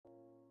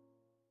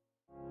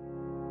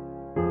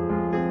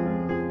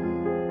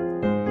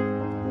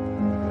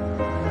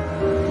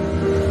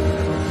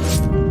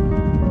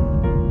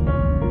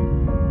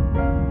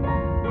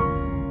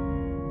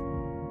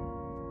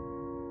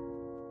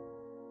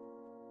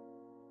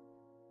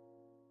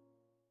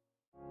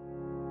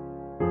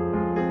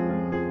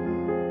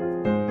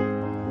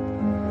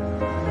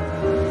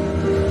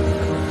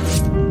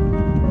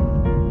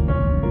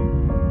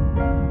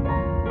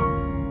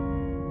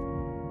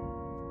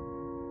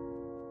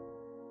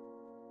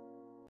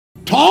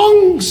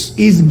Tongues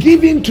is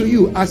given to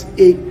you as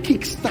a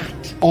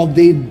kickstart of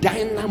the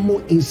dynamo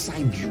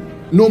inside you.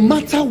 No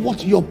matter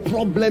what your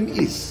problem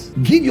is,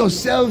 give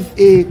yourself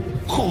a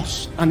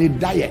course and a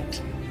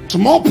diet.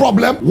 Small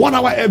problem, 1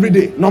 hour every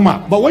day, normal.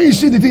 But when you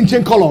see the thing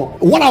change color,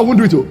 what I want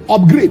to do to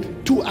upgrade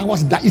 2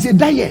 hours. It's a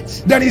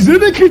diet. Then it's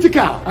really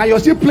critical, and you're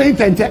still playing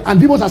 10 and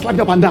demons are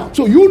slapping up and down.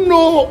 So you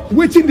know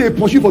waiting they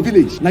pursue for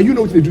village. Now you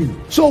know what they do.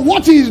 So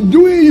what is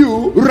doing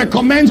you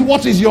recommends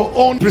what is your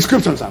own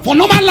prescription, sir. For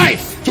normal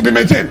life to be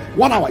maintained,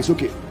 1 hour is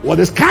okay. Well,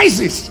 there's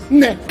crisis,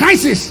 and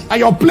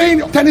you're playing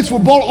tennis,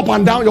 football up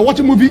and down. You're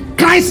watching movie,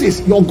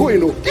 crisis. You're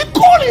going. The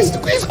cold is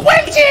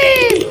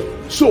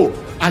quenching. So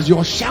as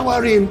you're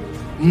showering,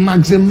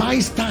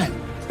 maximize time.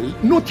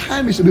 No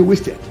time is to be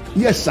wasted.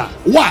 Yes, sir.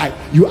 Why?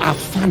 You are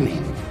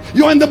fanning.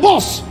 You're in the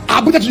bus.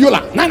 I put that to you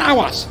like 9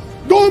 hours.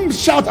 Don't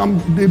shout and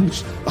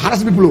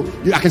harass people.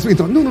 I can speak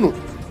it. No.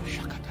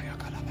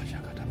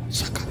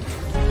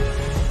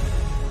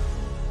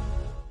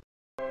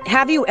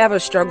 Have you ever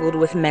struggled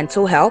with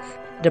mental health,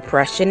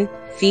 depression,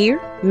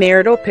 fear,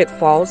 marital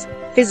pitfalls,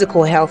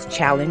 physical health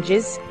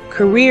challenges,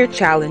 career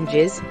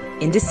challenges,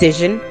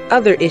 indecision,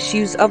 other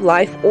issues of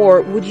life,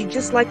 or would you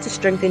just like to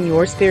strengthen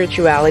your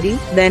spirituality?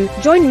 Then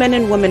join men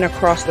and women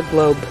across the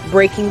globe,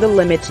 breaking the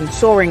limits and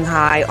soaring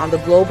high on the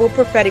global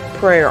prophetic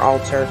prayer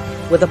altar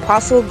with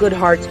Apostle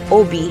Goodheart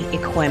Obi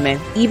Ekweme.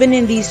 Even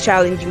in these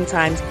challenging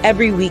times,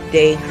 every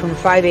weekday from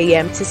 5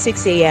 a.m. to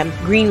 6 a.m.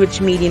 Greenwich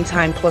Meeting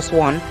Time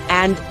 +1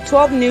 and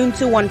 12 noon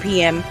to 1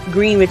 p.m.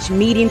 Greenwich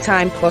Meeting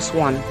Time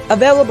 +1.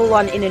 Available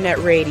on internet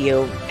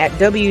radio at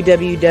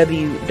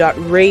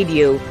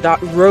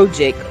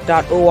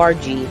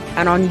www.radio.rojic.org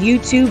and on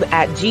YouTube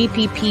at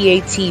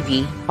Gppa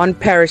TV, on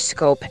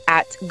Periscope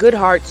at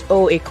Goodheart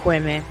O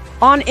Ekweme,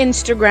 on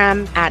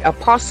Instagram at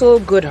Apostle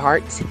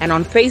Goodheart, and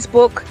on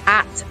Facebook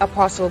at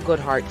Apostle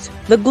Goodheart.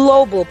 The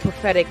Global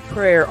Prophetic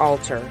Prayer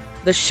Altar,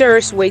 the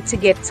surest way to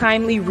get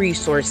timely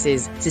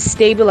resources to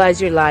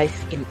stabilize your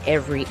life in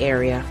every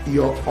area.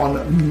 Your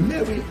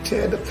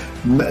unmerited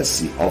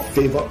mercy or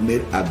favor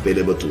made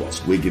available to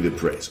us. We give you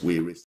praise. We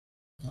receive.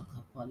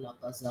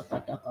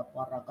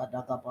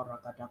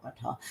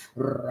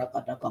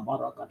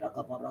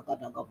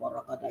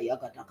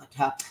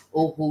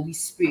 Oh, Holy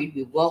Spirit,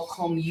 we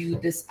welcome you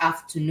this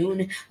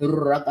afternoon.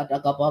 Oh,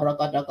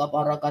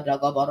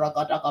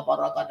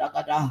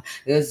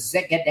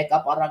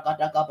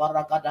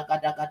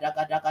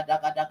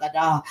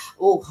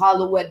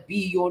 hallowed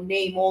be your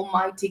name,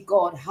 Almighty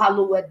God.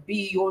 Hallowed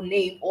be your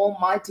name,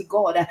 Almighty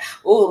God.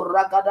 Oh,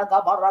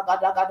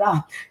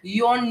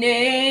 your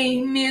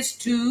name is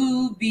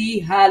to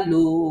be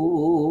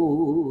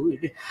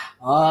hallowed,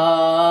 Adonai.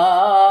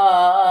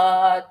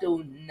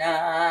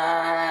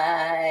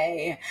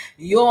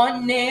 Your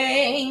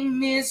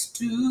name is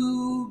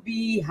to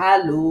be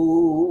hallowed,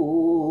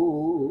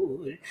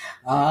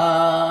 Adonai.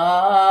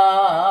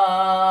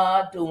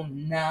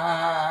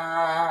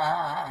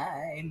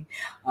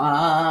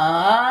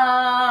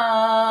 Adonai.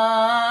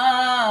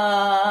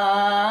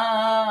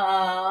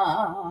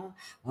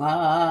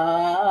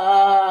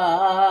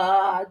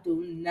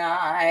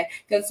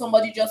 Can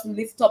somebody just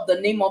lift up the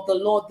name of the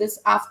Lord this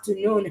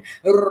afternoon?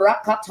 This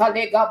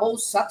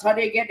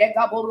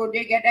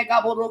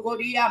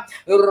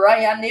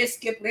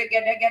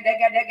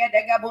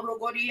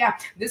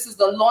is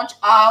the launch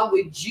hour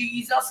with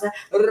Jesus.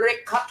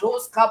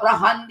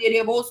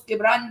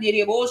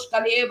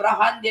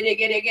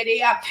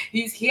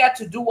 He's here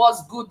to do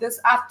us good this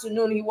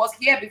afternoon. He was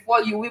here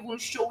before you even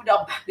showed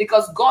up,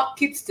 because God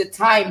keeps the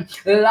time.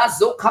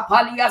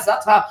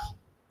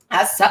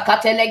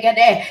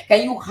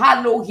 Can you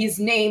hallow his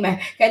name?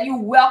 Can you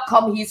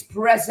welcome his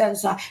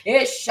presence? Can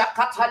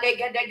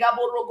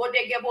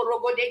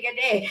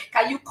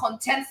you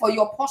contend for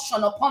your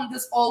portion upon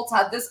this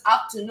altar this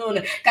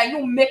afternoon? Can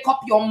you make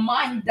up your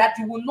mind that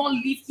you will not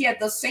leave here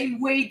the same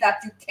way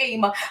that you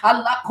came?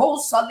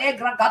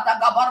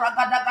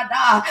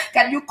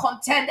 Can you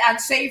contend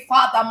and say,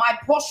 Father, my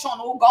portion,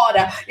 oh God,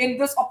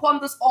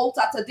 upon this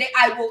altar today,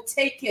 I will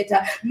take it.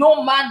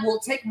 No man will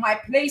take my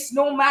place.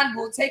 No man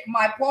will take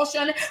my portion.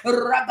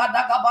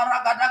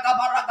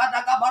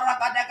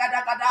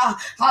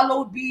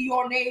 Hallowed be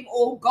your name,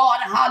 O God.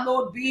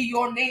 Hallowed be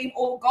your name,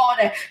 O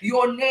God.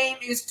 Your name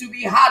is to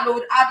be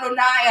hallowed,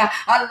 Adonai.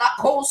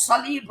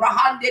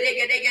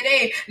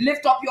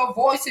 Lift up your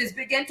voices,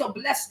 begin to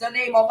bless the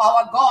name of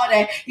our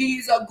God. He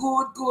is a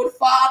good, good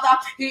Father.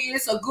 He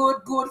is a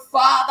good, good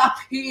Father.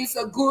 He is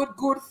a good,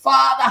 good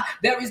Father.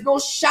 There is no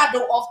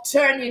shadow of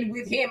turning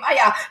with him.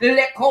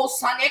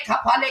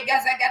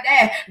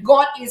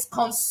 God is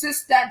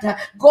consistent. consistent.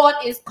 God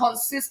is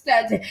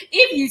consistent.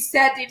 If he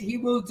said it, he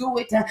will do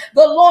it. The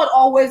Lord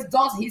always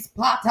does his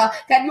part.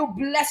 Can you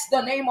bless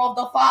the name of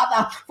the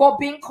Father for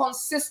being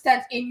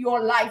consistent in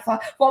your life,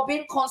 for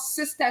being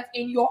consistent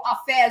in your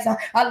affairs?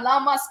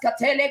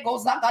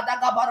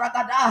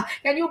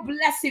 Can you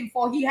bless him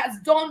for he has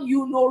done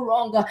you no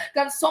wrong?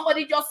 Can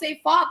somebody just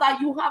say, Father,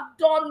 you have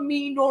done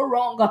me no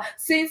wrong.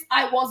 Since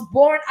I was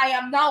born, I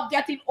am now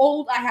getting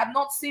old. I have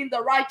not seen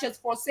the righteous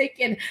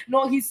forsaken,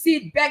 nor his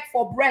seed beg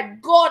for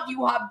bread. God,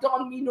 you have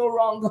done me no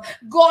wrong.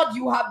 God,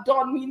 you have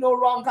done me no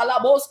wrong.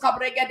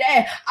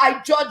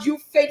 I judge you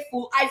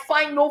faithful. I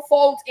find no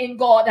fault in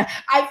God.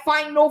 I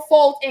find no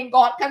fault in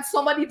God. Can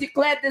somebody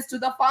declare this to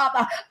the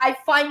Father? I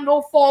find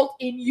no fault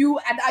in you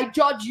and I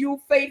judge you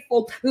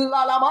faithful.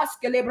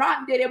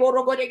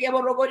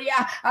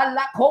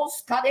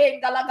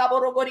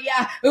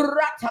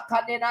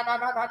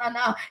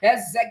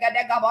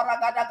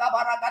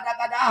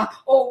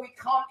 Oh, we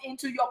come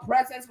into your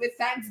presence with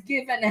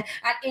thanksgiving and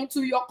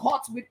into your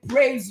courts with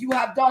praise. You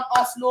have done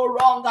us no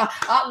wrong.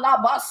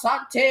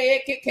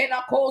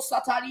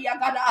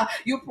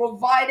 You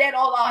provided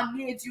all our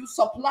needs. You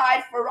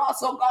supplied for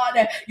us, oh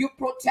God. You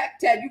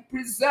protected, you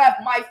preserved,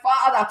 my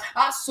Father.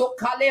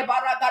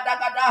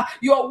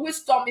 Your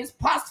wisdom is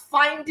past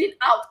finding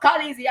out.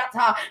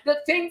 The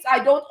things I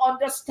don't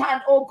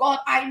understand, oh God,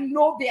 I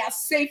know they are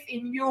safe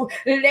in you.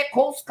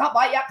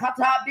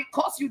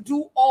 Because you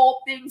do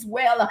all things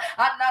well.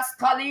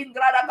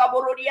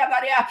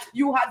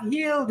 You have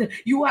healed,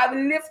 you have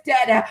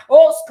lifted.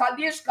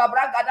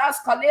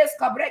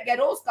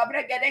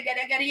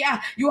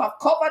 You have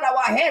covered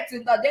our heads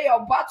in the day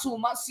of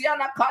battle.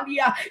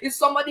 Is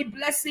somebody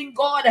blessing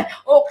God?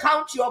 Oh,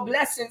 count your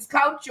blessings,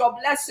 count your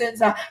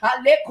blessings.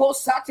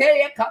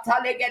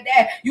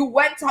 You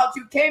went out,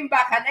 you came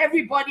back, and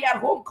everybody at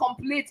home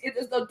complete. It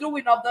is the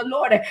doing of the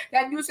Lord.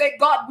 Can you say,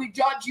 God, we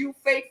judge you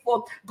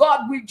faithful?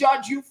 God, we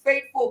judge you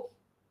faithful.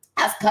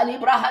 As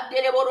Calibra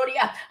Handere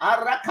Bororia,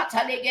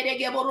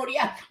 Arakatalegere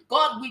Bororia,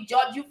 God, we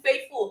judge you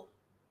faithful.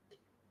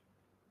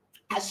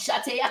 As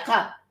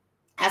Shateyaka.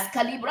 As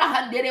Calibra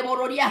Handere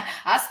Bororia,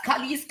 as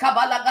Kalis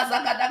Kabala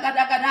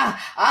Gazagadagada,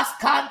 as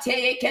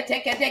Kante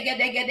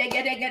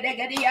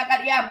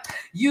Ketekegedegedegedegedegediagadia.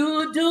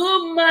 You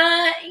do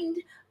mind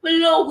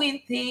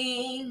blowing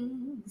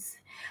things,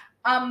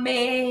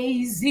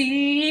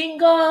 amazing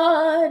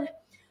God.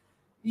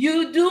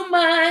 You do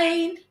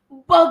mind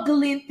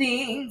boggling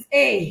things,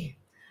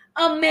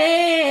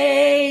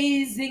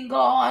 amazing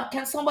God.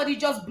 Can somebody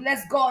just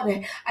bless God?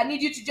 I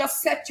need you to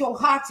just set your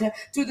heart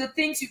to the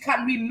things you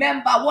can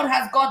remember. What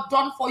has God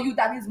done for you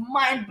that is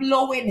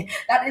mind-blowing,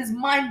 that is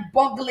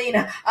mind-boggling?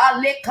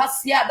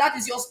 That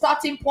is your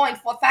starting point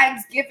for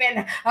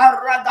Thanksgiving.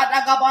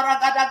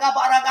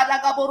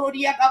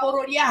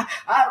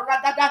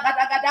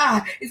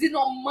 Is it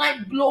not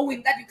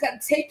mind-blowing that you can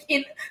take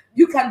in,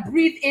 you can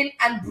breathe in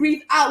and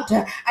breathe out,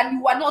 and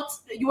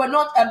you are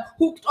not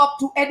hooked up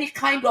to any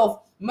kind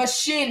of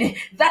machine?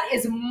 That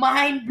is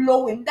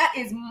mind-blowing. That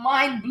is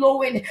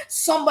mind-blowing.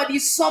 Somebody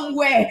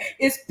somewhere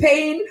is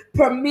paying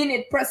per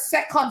minute, per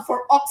second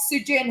for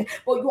oxygen,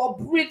 but you are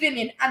breathing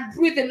in and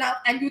breathing out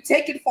and you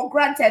take it for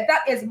granted.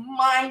 That is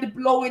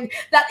mind-blowing.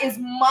 That is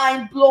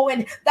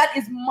mind-blowing. That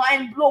is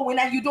mind-blowing,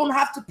 and you don't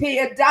have to pay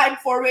a dime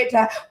for it.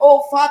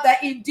 Oh Father,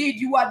 indeed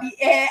you are the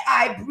air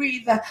I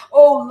breathe.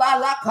 Oh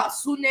Lala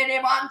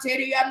Kasunene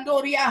Manteri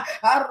Andoria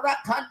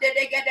Arakande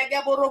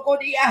Degedege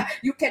Borogodia.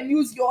 You can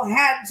use your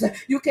hands.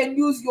 You can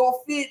use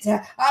your feet.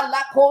 Your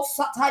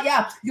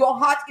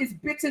heart is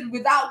beaten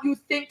without you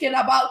thinking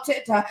about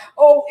it.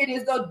 Oh, it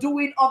is the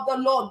doing of the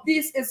Lord.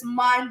 This is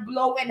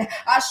mind-blowing.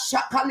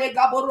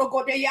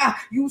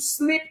 You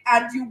sleep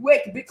and you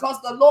wake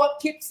because the Lord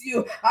keeps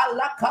you.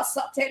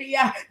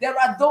 There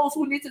are those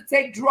who need to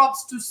take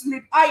drugs to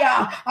sleep.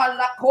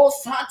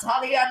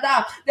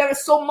 There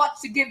is so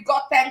much to give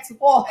God thanks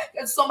for.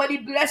 Can somebody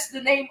bless the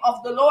name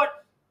of the Lord?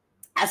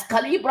 As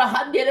Calibra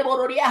Handere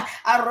Bororia,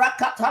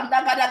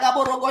 Arakatanda Gadaga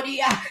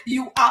Borogodia,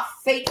 you are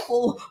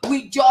faithful.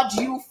 We judge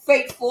you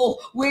faithful.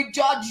 We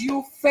judge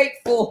you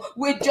faithful.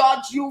 We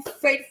judge you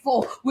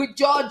faithful. We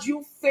judge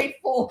you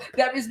faithful.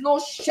 There is no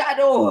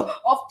shadow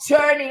of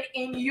turning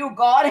in you,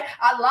 God.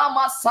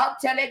 Alama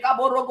Santelega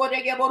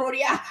Borogodege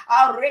Bororia,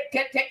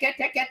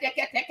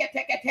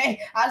 Areketeketeketeketekete,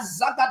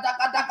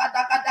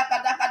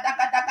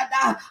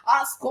 Azagadagadagadagadagadagadagada,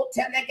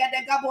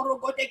 Askotelegedega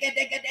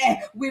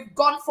Borogodegedegede. We've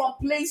gone from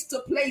place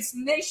to place,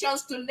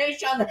 nations to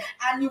nation,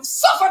 and you've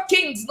suffered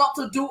kings not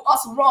to do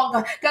us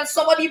wrong. Can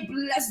somebody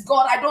bless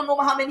God? I don't know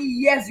how many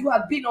years you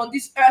have been on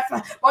this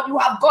earth, but you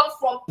have gone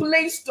from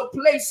place to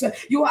place.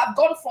 You have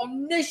gone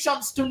from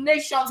nations to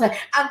nations,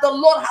 and the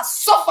Lord has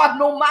suffered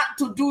no man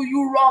to do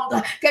you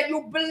wrong. Can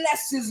you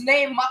bless his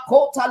name?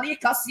 How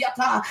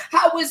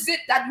is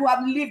it that you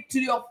have lived to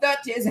your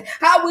 30s?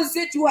 How is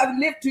it you have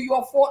lived to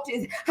your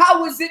 40s?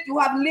 How is it you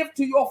have lived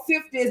to your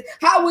 50s?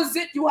 How is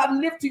it you have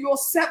lived to your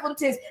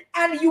 70s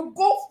and you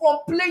go from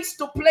place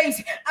to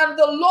place and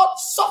the Lord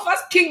suffers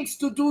kings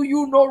to do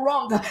you no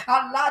wrong?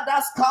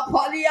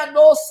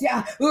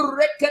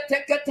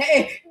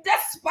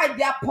 Despite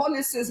their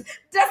policies,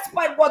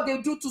 despite what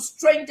they do to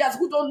strangers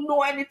who don't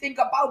know anything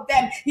about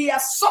them, He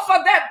has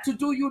suffered them to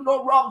do you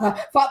no wrong.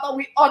 Father,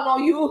 we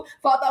honor you.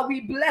 Father,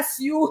 we bless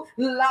you.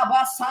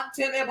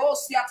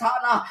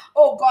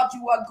 Oh God,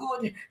 you are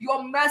good.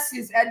 Your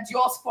mercies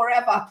endures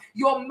forever.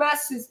 Your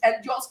mercies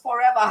endures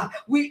forever.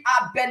 We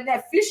are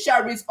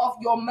beneficiaries of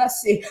your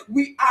mercy.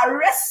 We are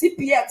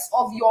recipients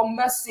of your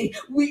mercy.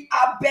 We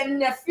are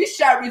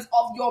beneficiaries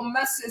of your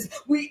mercies.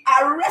 We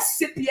are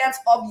recipients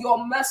of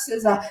your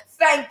mercies.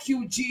 Thank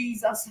you,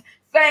 Jesus.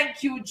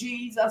 Thank you,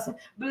 Jesus.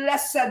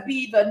 Blessed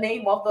be the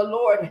name of the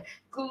Lord.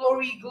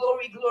 Glory,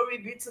 glory, glory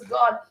be to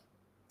God.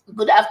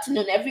 Good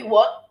afternoon,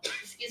 everyone.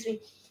 Excuse me.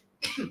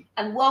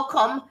 And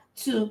welcome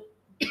to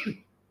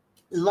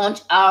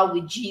Launch Hour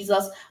with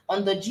Jesus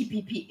on the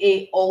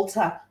GPPA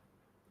altar.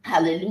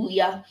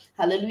 Hallelujah.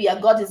 Hallelujah.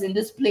 God is in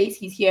this place.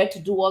 He's here to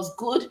do us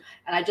good.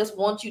 And I just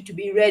want you to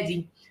be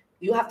ready.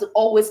 You have to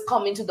always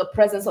come into the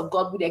presence of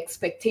God with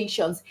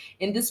expectations.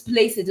 In this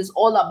place, it is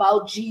all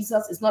about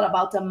Jesus. It's not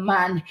about a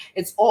man.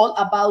 It's all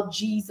about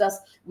Jesus.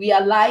 We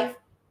are live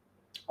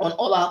on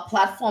all our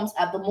platforms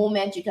at the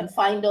moment. You can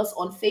find us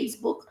on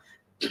Facebook.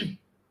 You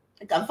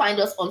can find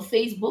us on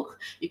Facebook.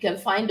 You can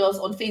find us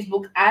on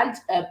Facebook and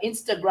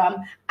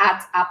Instagram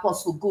at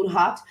Apostle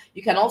Goodheart.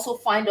 You can also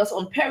find us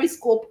on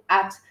Periscope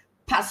at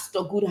Pastor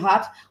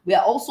Goodheart. We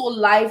are also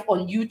live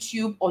on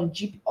YouTube on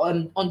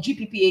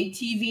GPPA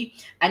TV,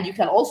 and you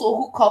can also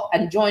hook up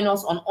and join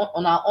us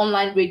on our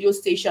online radio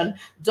station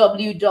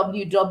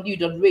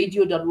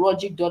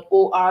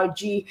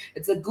www.radio.logic.org.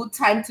 It's a good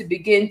time to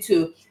begin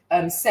to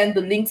send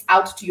the links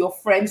out to your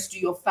friends, to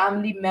your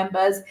family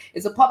members.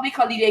 It's a public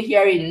holiday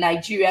here in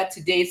Nigeria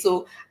today,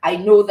 so I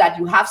know that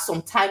you have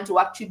some time to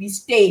actually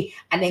stay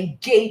and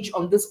engage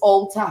on this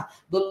altar.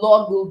 The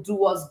Lord will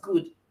do us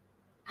good.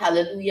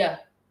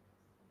 Hallelujah.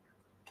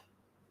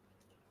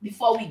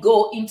 Before we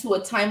go into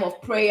a time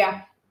of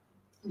prayer,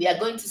 we are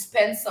going to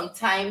spend some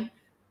time.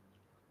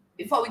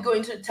 Before we go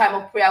into the time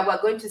of prayer,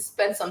 we're going to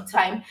spend some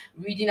time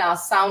reading our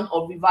Sound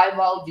of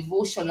Revival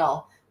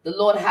devotional. The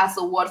Lord has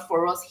a word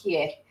for us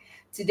here.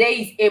 Today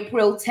is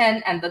April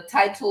 10, and the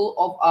title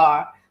of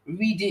our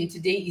reading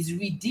today is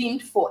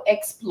Redeemed for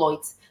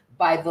Exploits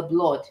by the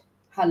Blood.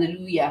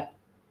 Hallelujah.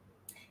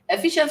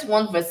 Ephesians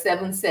 1 verse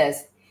 7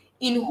 says,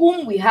 in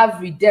whom we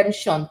have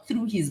redemption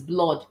through his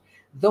blood,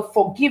 the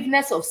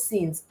forgiveness of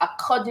sins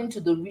according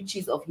to the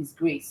riches of his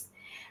grace.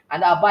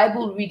 And our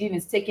Bible reading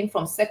is taken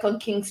from 2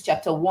 Kings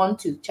chapter 1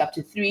 to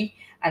chapter 3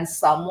 and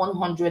Psalm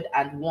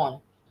 101.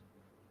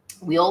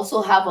 We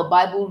also have a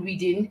Bible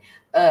reading.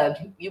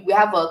 We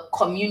have a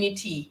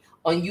community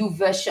on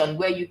YouVersion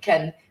where you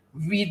can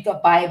read the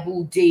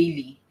Bible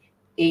daily.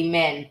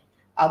 Amen.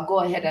 I'll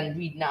go ahead and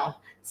read now.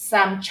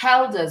 Sam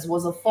Childers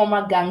was a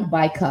former gang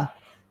biker,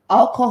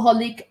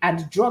 alcoholic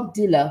and drug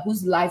dealer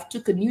whose life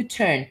took a new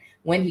turn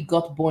when he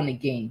got born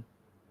again.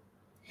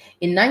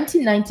 In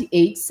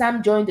 1998,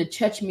 Sam joined a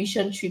church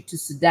mission trip to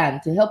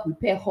Sudan to help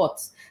repair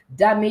huts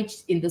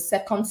damaged in the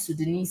Second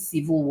Sudanese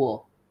Civil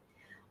War.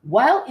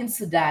 While in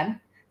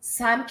Sudan,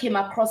 Sam came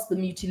across the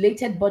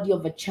mutilated body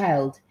of a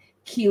child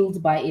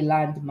killed by a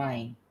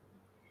landmine.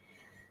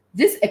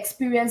 This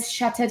experience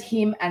shattered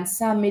him, and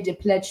Sam made a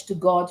pledge to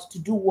God to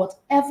do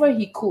whatever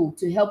he could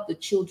to help the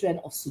children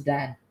of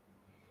Sudan.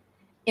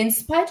 In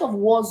spite of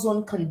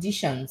war-zone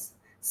conditions,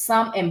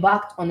 Sam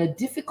embarked on a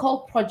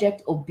difficult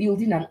project of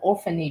building an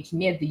orphanage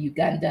near the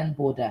Ugandan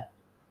border.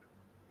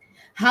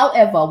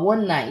 However,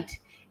 one night,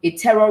 a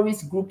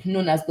terrorist group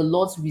known as the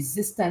Lord's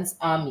Resistance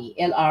Army,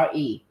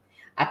 LRA,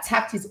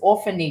 attacked his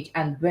orphanage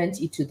and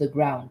burnt it to the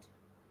ground.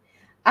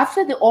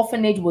 After the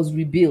orphanage was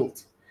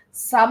rebuilt,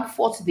 Sam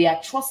fought the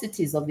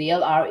atrocities of the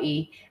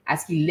LRA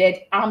as he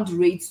led armed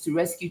raids to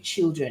rescue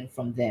children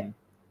from them.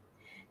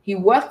 He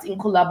worked in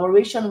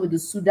collaboration with the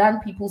Sudan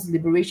People's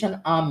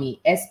Liberation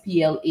Army,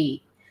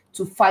 SPLA,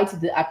 to fight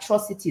the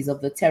atrocities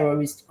of the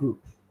terrorist group.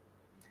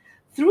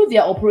 Through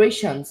their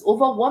operations,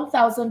 over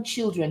 1,000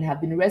 children have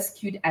been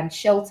rescued and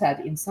sheltered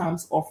in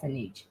Sam's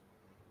orphanage.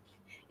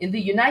 In the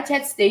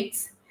United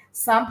States,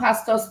 Sam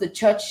pastors the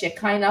church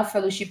Shekinah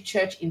Fellowship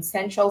Church in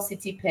Central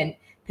City,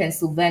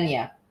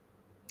 Pennsylvania.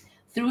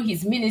 Through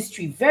his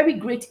ministry, very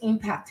great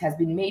impact has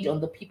been made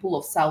on the people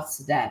of South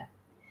Sudan.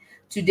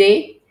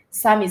 Today,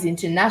 Sam is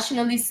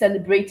internationally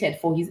celebrated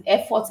for his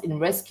efforts in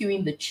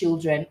rescuing the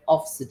children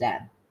of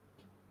Sudan.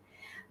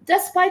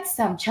 Despite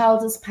Sam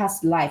Childers'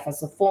 past life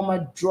as a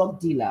former drug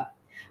dealer,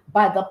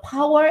 by the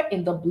power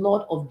in the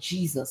blood of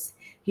Jesus,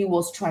 he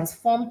was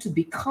transformed to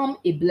become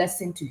a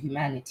blessing to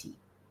humanity.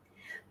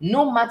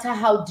 No matter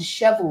how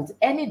disheveled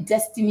any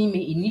destiny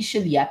may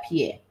initially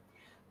appear,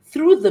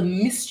 through the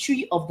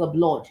mystery of the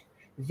blood,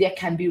 there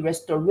can be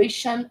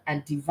restoration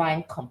and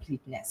divine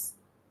completeness.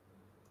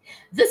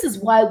 This is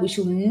why we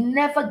should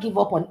never give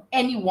up on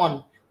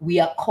anyone we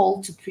are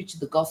called to preach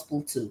the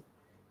gospel to.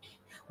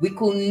 We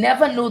could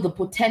never know the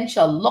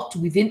potential locked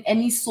within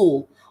any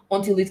soul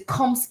until it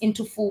comes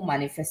into full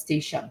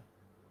manifestation.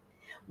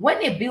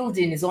 When a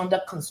building is under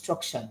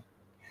construction,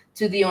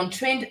 to the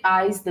untrained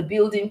eyes, the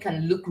building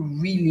can look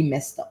really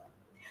messed up.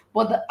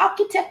 But the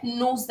architect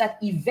knows that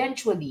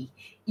eventually,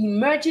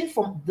 emerging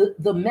from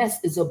the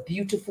mess is a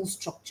beautiful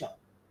structure.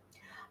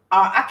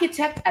 Our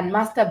architect and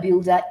master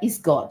builder is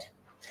God.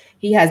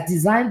 He has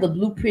designed the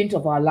blueprint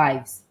of our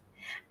lives.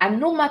 And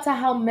no matter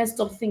how messed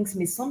up things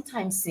may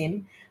sometimes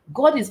seem,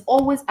 God is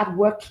always at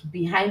work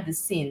behind the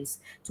scenes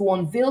to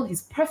unveil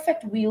his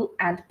perfect will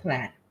and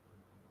plan.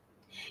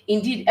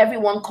 Indeed,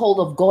 everyone called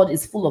of God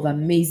is full of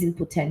amazing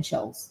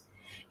potentials.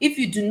 If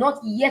you do not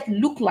yet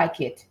look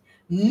like it,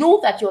 know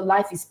that your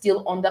life is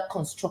still under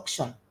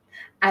construction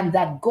and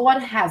that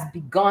God has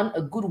begun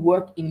a good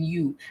work in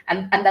you,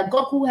 and that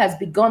God who has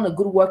begun a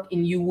good work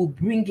in you will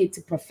bring it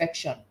to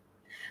perfection.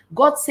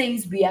 God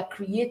says we are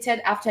created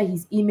after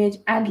his image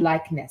and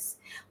likeness.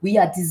 We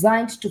are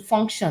designed to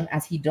function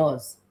as he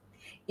does.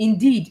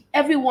 Indeed,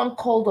 everyone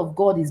called of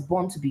God is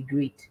born to be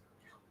great.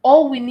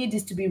 All we need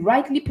is to be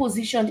rightly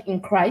positioned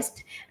in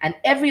Christ, and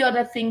every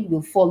other thing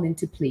will fall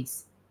into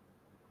place.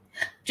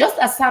 Just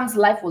as Sam's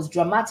life was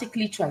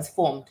dramatically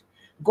transformed,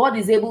 God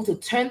is able to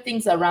turn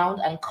things around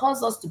and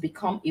cause us to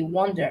become a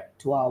wonder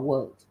to our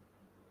world.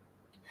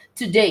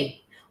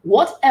 Today,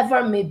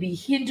 whatever may be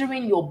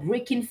hindering your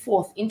breaking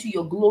forth into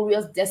your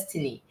glorious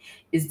destiny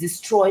is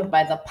destroyed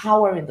by the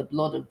power in the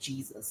blood of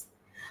Jesus.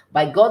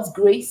 By God's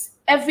grace,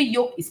 every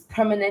yoke is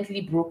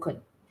permanently broken.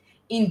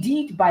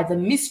 Indeed, by the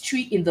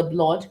mystery in the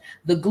blood,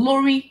 the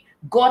glory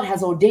God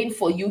has ordained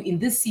for you in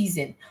this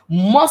season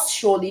must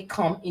surely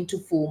come into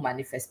full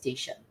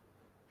manifestation.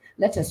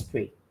 Let us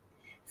pray.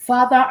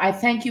 Father, I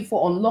thank you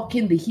for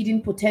unlocking the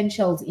hidden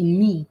potentials in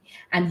me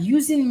and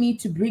using me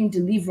to bring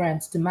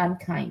deliverance to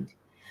mankind.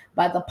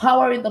 By the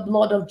power in the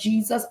blood of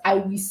Jesus, I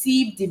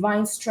receive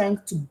divine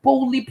strength to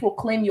boldly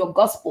proclaim your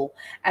gospel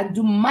and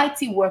do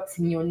mighty works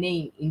in your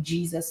name, in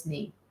Jesus'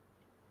 name.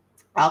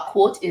 Our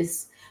quote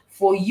is,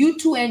 for you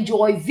to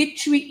enjoy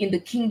victory in the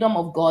kingdom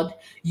of God,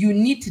 you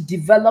need to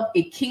develop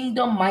a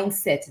kingdom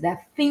mindset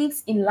that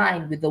thinks in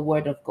line with the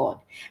word of God.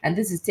 And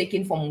this is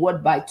taken from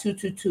Word by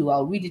 222.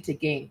 I'll read it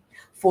again.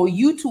 For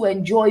you to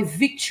enjoy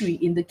victory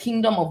in the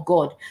kingdom of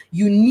God,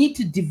 you need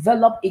to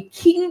develop a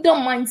kingdom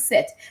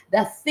mindset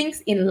that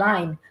thinks in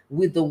line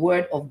with the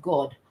word of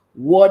God.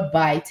 Word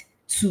bite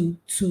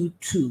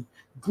 222.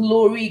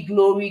 Glory,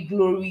 glory,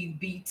 glory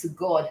be to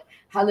God.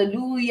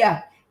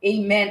 Hallelujah.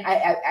 Amen.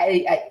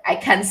 I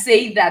can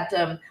say that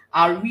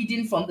our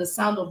reading from the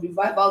Sound of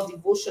Revival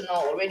devotional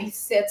already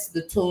sets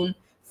the tone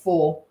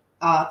for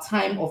our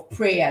time of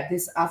prayer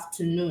this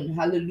afternoon.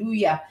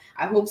 Hallelujah.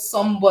 I hope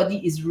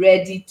somebody is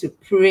ready to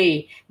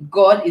pray.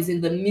 God is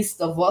in the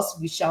midst of us.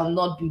 We shall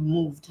not be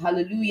moved.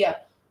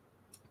 Hallelujah.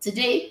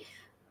 Today,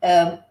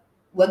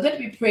 we're going to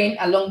be praying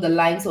along the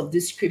lines of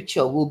this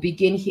scripture. We'll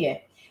begin here.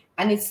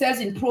 And it says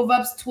in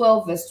Proverbs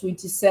 12, verse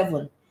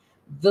 27,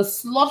 the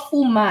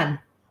slothful man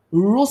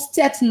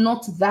roasteth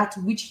not that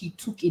which he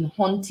took in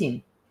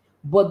hunting,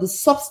 but the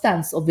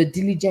substance of a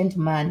diligent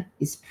man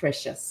is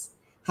precious.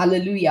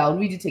 Hallelujah. I'll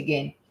read it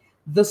again.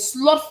 The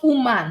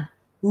slothful man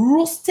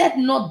roasted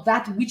not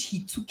that which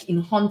he took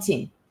in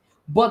hunting,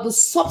 but the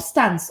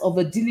substance of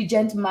a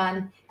diligent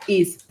man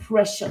is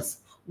precious.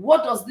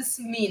 What does this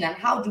mean, and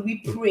how do we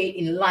pray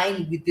in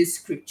line with this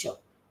scripture?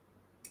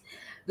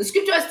 The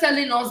scripture is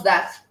telling us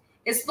that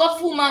a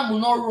slothful man will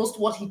not roast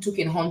what he took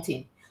in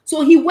hunting.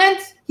 So he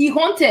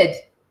hunted,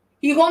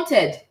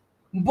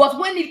 but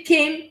when it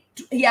came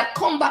to, he had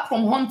come back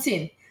from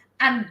hunting,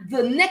 and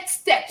the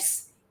next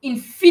steps in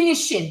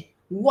finishing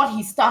what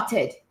he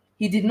started,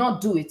 he did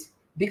not do it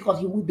because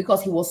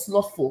he was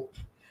slothful.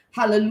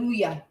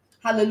 Hallelujah.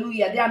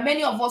 Hallelujah. There are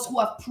many of us who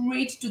have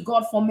prayed to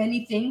God for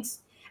many things,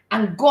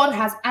 and God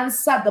has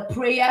answered the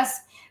prayers.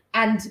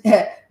 And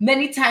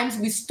many times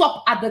we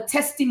stop at the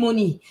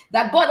testimony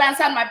that God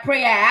answered my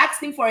prayer. I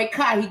asked him for a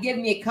car, he gave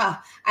me a car.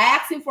 I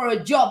asked him for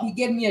a job, he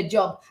gave me a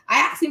job. I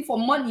asked him for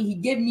money, he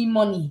gave me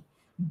money.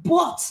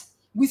 But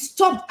we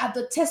stopped at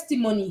the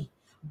testimony,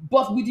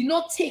 but we did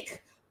not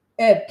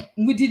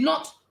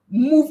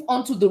move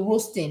on to the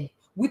roasting.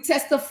 We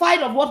testified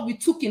of what we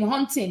took in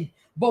hunting,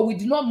 but we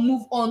did not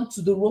move on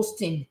to the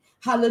roasting.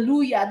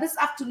 Hallelujah. This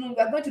afternoon,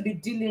 we're going to be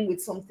dealing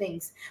with some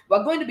things.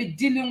 We're going to be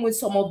dealing with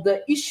some of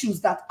the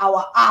issues that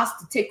are asked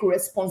to take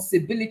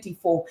responsibility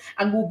for,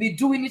 and we'll be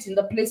doing it in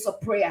the place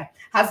of prayer.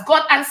 Has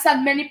God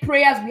answered many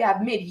prayers we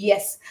have made?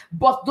 Yes.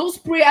 But those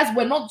prayers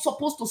were not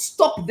supposed to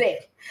stop there.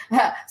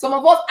 Some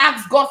of us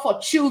asked God for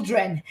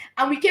children,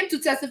 and we came to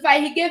testify,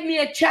 he gave me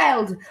a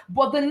child.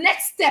 But the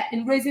next step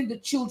in raising the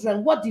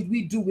children, what did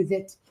we do with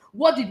it?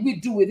 What did we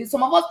do with it?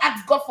 Some of us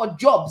asked God for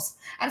jobs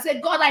and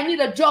said, God, I need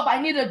a job.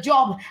 I need a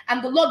job.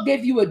 And the Lord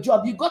gave you a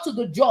job. You got to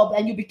the job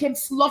and you became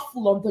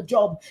slothful on the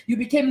job. You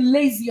became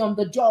lazy on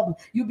the job.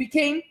 You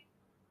became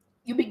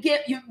you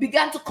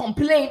began to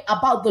complain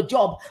about the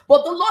job,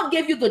 but the Lord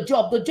gave you the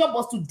job. The job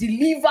was to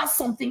deliver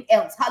something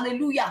else.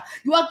 Hallelujah.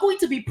 You are going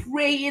to be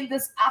praying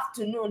this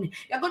afternoon.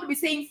 You're going to be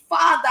saying,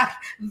 Father,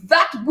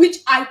 that which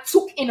I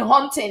took in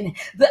hunting,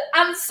 the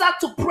answer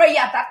to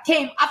prayer that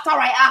came after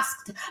I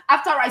asked,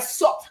 after I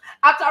sought,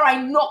 after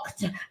I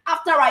knocked,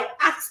 after I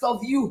asked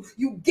of you,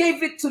 you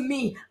gave it to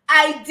me.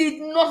 I did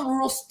not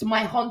roast my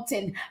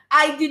hunting.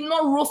 I did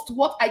not roast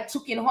what I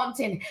took in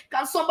hunting.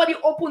 Can somebody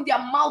open their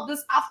mouth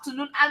this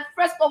afternoon and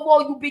first of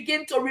all, you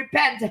begin to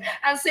repent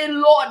and say,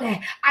 Lord,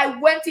 I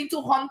went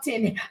into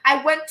hunting.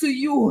 I went to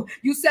you.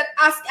 You said,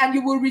 ask and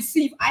you will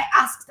receive. I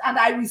asked and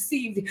I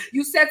received.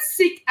 You said,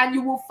 seek and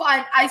you will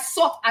find. I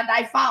sought and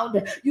I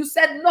found. You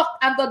said, knock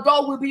and the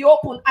door will be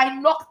open. I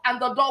knocked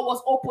and the door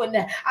was open.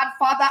 And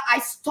Father, I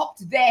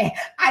stopped there.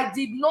 I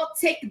did not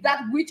take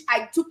that which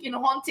I took in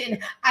hunting.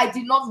 I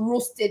did not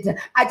roast it.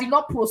 I did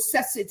not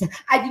process it.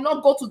 I did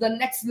not go to the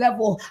next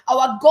level.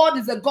 Our God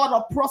is a God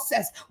of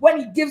process. When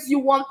he gives you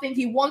one thing,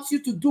 he wants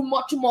you to do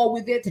much more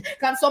with it.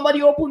 Can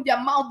somebody open their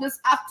mouth this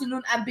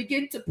afternoon and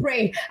begin to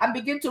pray and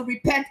begin to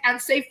repent and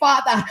say,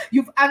 Father,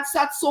 you've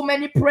answered so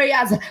many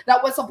prayers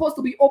that were supposed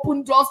to be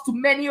open doors to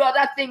many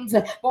other things.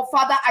 But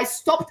Father, I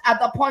stopped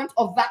at the point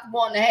of that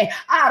one. Lord,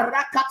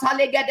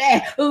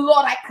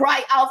 I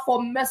cry out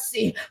for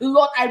mercy.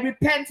 Lord, I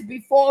repent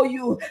before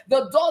you.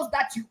 The doors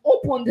that you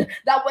opened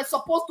that were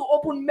supposed to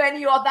open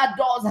many other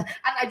doors, and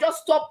I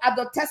just stopped at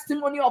the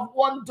testimony of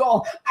one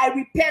door. I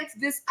repent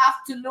this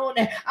afternoon.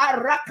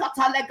 Our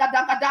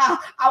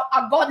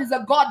God is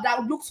a God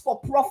that looks for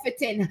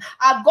profiting.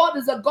 Our God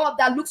is a God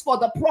that looks for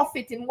the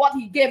profit in what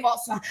he gave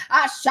us.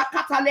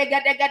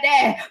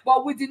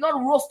 But we did not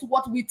roast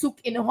what we took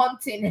in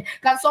hunting.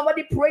 Can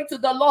somebody pray to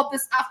the Lord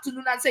this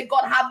afternoon and say,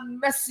 God, have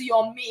mercy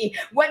on me.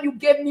 When you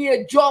gave me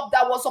a job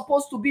that was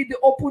supposed to be the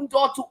open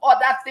door to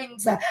other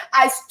things,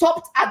 I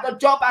stopped at the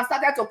job and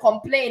started to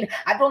complain.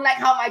 I don't like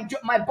how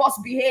my boss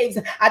behaves.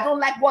 I don't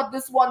like what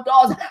this one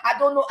does. I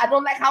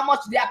don't like how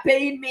much they are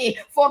paying me,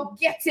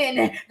 forgetting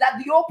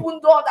that the open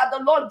door that the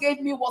Lord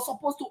gave me was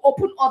supposed to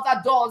open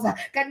other doors.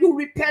 Can you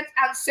repent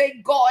and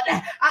say, God,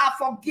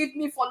 forgive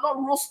me for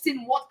not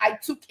roasting what I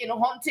took in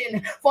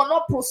hunting, for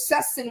not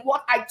processing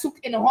what I took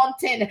in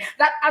hunting.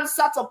 That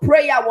answer to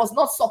prayer was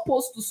not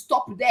supposed to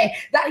stop there.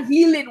 That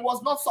healing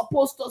was not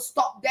supposed to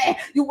stop there.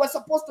 You were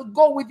supposed to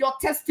go with your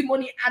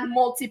testimony and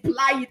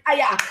multiply it.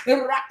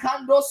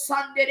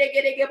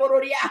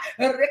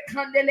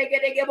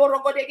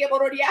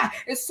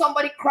 Is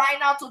somebody crying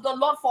out to the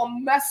Lord for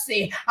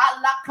mercy?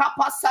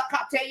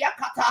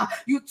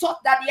 You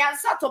thought that the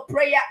answer to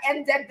prayer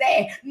ended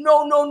there.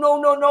 No.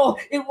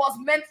 It was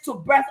meant to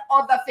birth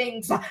other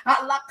things. When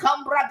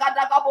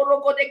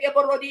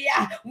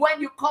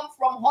you come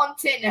from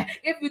hunting,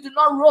 if you do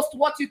not roast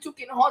what you took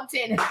in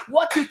hunting,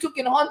 what you took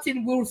in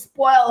hunting will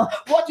spoil.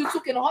 What you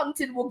took in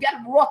hunting will get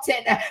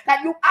rotten.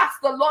 Can you ask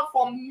the Lord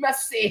for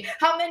mercy?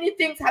 How many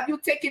things have you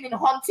taken in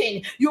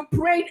hunting? You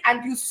prayed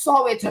and you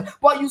saw it,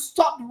 but you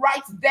stopped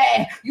right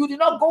there. You did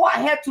not go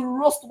ahead to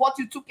roast what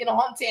you took in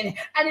hunting,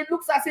 and it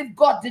looks as if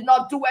God did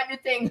not do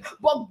anything.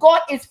 But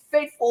God is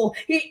faithful.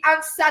 He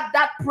answered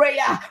that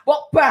prayer.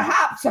 But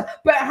perhaps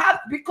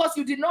because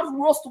you did not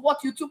roast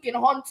what you took in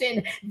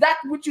hunting, that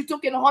which you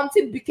took in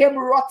hunting became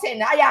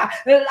rotten.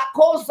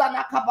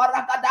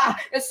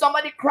 Is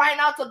somebody crying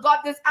out to God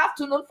this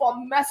afternoon for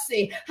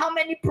mercy? How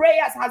many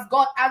prayers has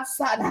God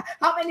answered?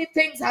 How many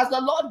things has the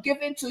Lord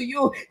given to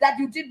you that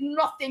you did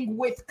nothing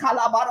with?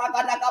 Father,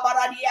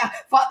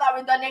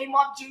 in the name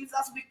of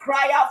Jesus, we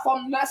cry out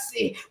for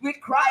mercy. We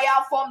cry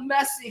out for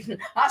mercy.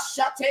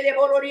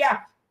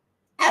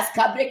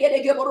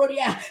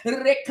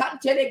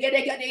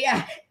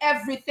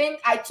 Everything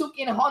I took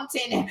in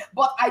hunting,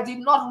 but I did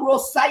not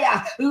roast.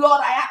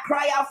 Lord, I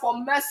cry out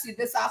for mercy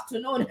this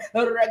afternoon.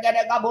 Are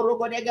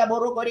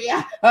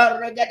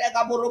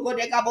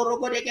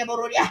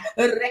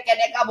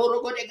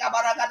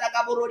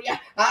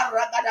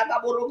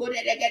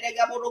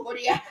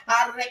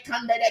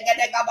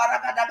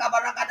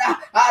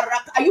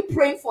you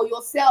praying for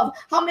yourself?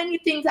 How many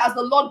things has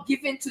the Lord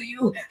given to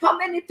you? How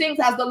many things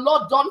has the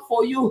Lord done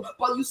for you?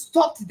 But you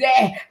stopped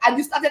there and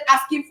you started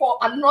asking for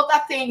another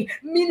thing.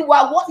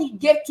 Meanwhile, what he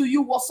gave to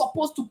you was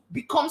supposed to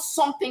become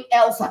something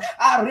else. A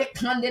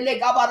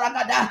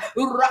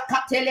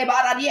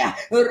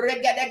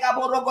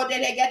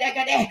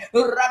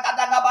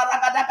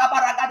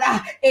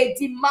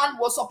demand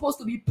was supposed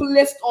to be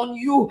placed on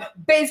you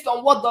based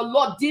on what the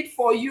Lord did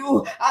for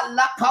you.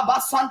 But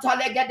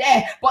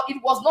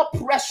it was not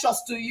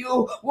precious to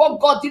you. What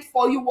God did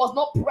for you was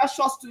not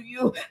precious to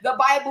you. The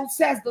Bible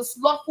says the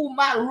slothful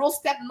man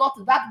roasted not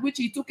not that which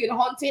he took in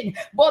hunting,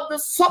 but the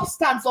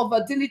substance of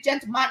a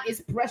diligent man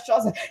is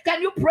precious.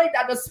 Can you pray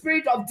that the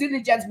spirit of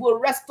diligence will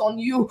rest on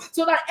you,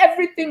 so that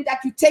everything that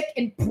you take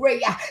in prayer,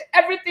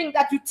 everything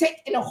that you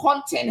take in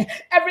hunting,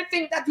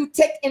 everything that you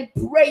take in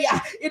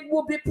prayer, it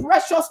will be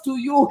precious to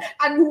you,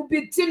 and you will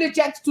be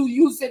diligent to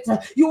use it.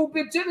 You will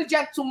be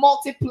diligent to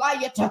multiply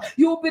it.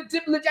 You will be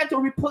diligent to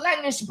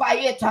replenish by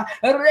it.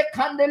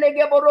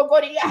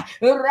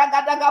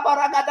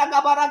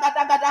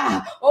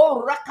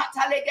 Oh,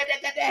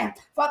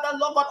 Father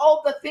Lord,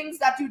 all the things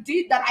that you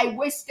did that I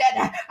wasted,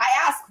 I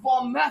ask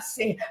for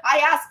mercy. I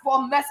ask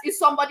for mercy. Is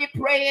somebody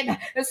praying?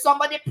 Is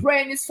somebody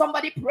praying? Is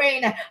somebody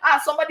praying?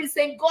 Somebody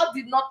saying God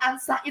did not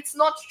answer. It's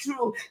not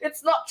true.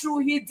 It's not true.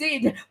 He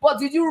did. But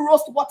did you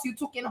roast what you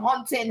took in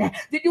hunting?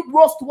 Did you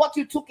roast what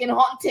you took in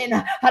hunting?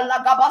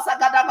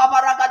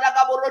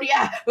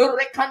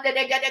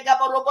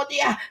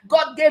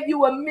 God gave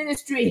you a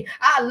ministry,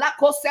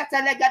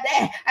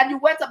 and you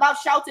went about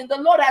shouting, the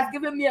Lord has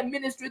given me a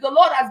ministry. The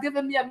Lord has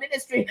given me a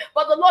ministry.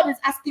 But the Lord is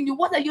asking you,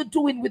 what are you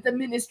doing with the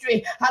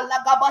ministry?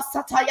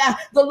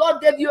 The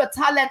Lord gave you a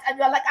talent, and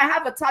you're like, I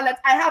have a talent.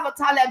 I have a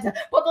talent.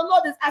 But the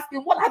Lord is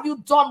asking, what have you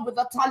done with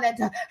the talent?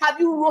 Have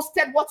you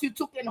roasted what you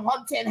took in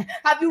hunting?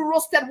 Have you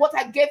roasted what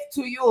I gave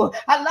to you?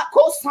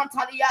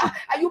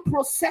 Are you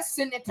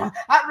processing it?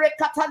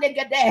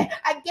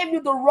 I gave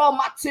you the raw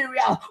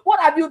material. What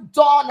have you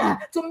done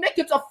to make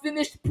it a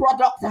finished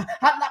product?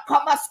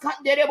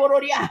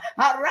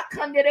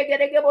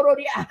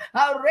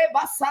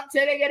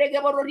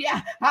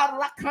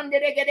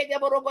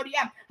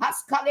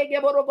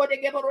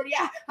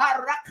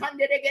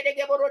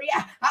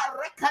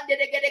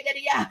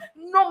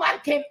 No man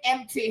came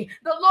empty.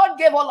 The Lord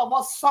gave all of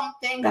us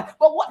something,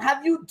 but what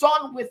have you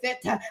done with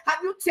it?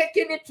 Have you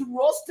taken it to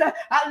roast?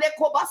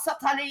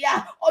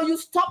 Or you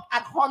stopped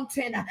at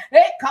hunting?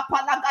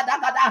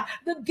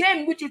 The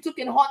game which you took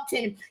in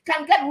hunting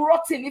can get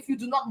rotten if you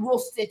do not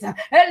roast it.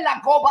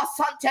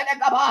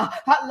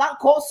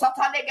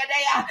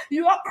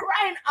 You are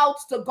crying out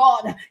to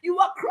God. You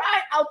are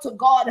crying out to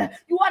God.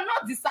 You are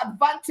not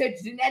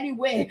disadvantaged in any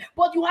way,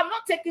 but you have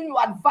not taken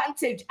your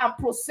advantage and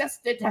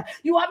processed it.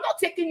 You have not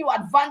taken your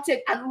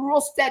advantage and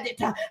roasted it.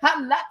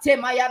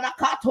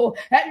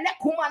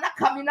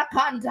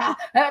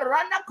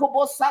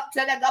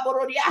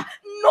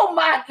 No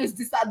man is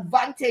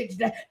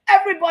disadvantaged.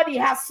 Everybody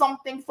has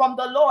something from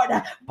the Lord,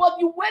 but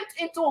you went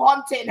into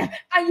hunting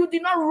and you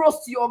did not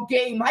roast your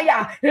game.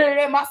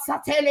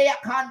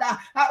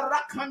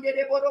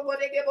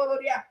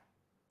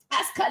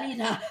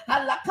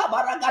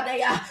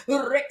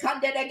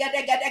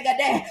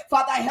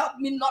 Father, help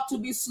me not to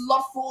be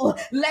slothful.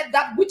 Let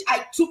that which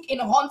I took in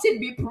hunting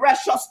be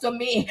precious to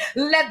me.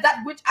 Let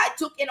that which I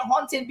took in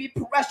hunting be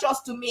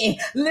precious to me.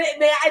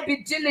 May I be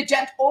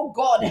diligent, oh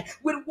God,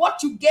 with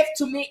what you gave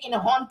to me in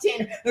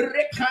hunting.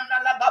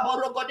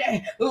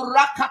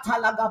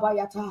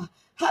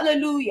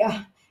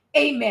 Hallelujah.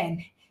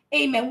 Amen.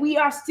 Amen. We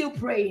are still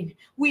praying.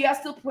 We are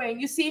still praying.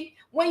 You see,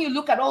 when you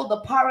look at all the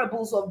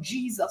parables of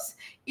Jesus,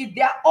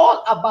 they're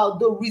all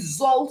about the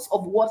results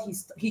of what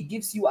he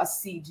gives you as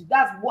seed.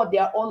 That's what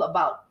they're all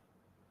about.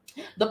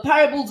 The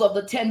parables of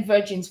the 10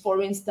 virgins,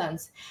 for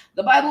instance,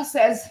 the Bible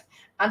says,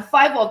 and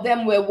 5 of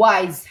them were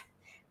wise,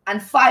 and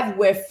 5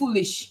 were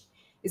foolish.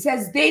 It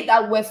says, they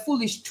that were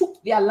foolish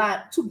took their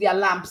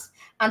lamps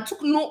and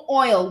took no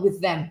oil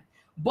with them,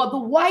 but the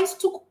wise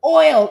took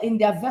oil in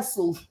their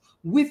vessels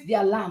with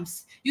their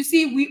lamps. You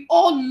see, we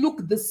all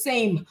look the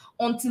same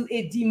until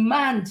a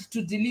demand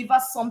to deliver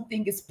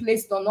something is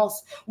placed on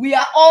us. We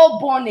are all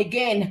born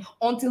again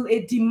until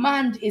a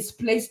demand is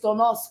placed on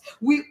us.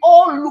 We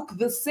all look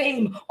the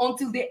same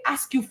until they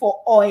ask you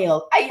for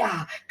oil.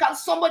 Can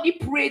somebody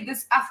pray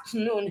this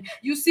afternoon?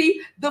 You see,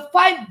 the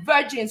 5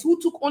 virgins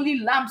who took only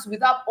lamps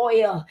without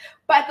oil,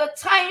 by the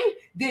time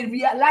they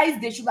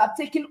realized they should have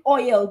taken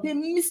oil, they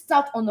missed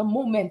out on a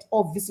moment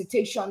of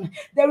visitation.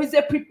 There is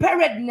a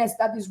preparedness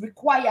that is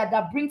required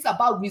that brings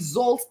about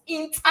results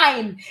in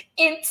time,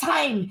 in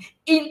time,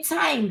 in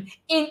time,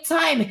 in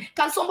time.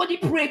 Can somebody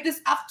pray this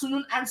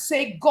afternoon and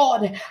say,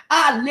 God,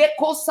 let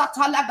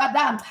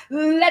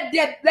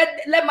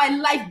my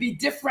life be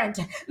different.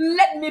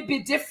 Let me be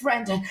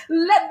different.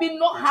 Let me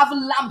not have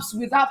lamps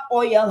without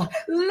oil.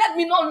 Let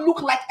me not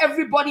look like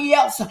everybody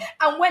else.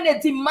 And when a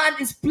demand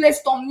is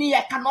placed on me,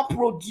 I cannot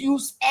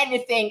produce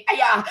anything.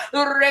 Can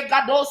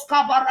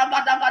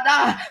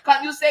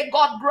you say,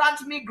 God,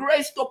 grant me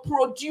grace to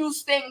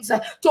produce things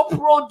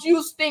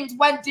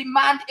when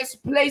demand is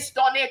placed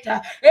on it?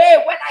 Hey,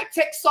 when I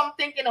take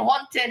something in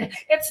hunting,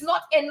 it's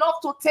not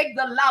enough to take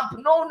the lamp.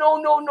 No.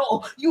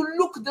 You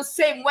look the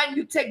same when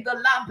you take the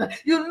lamp.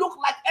 You look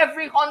like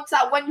every hunter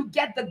when you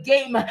get the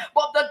game.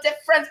 But the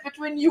difference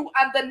between you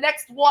and the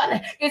next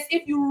one is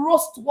if you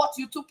roast what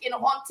you took in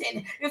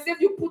hunting, is if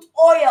you put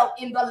oil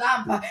in the lamp.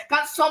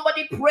 Can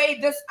somebody pray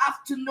this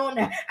afternoon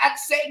and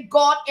say,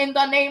 God, in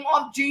the name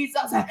of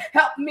Jesus,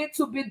 help me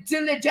to be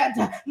diligent,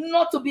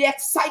 not to be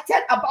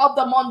excited about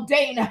the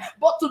mundane,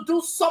 but to do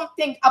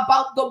something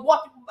about the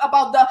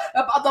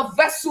the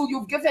vessel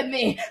you've given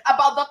me,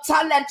 about the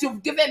talent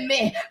you've given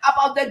me,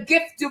 about the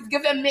gift you've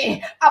given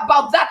me,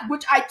 about that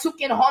which I took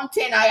in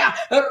hunting.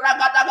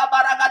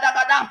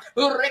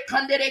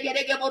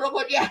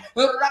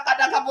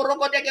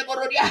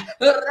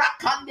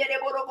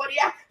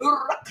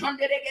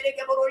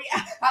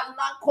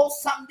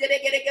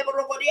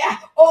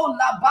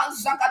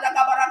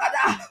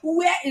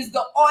 Where is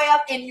the oil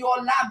in your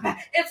lamp?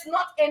 It's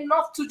not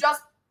enough to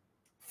just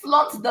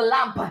flaunt the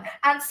lamp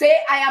and say,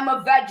 I am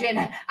a virgin.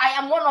 I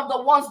am one of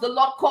the ones the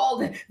Lord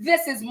called.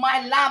 This is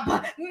my lamp.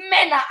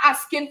 Men are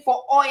asking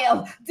for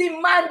oil.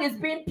 Demand is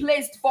being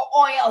placed for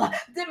oil.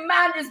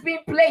 Demand is being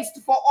placed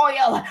for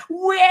oil.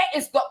 Where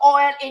is the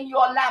oil in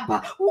your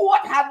lamp?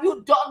 What have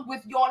you done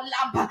with your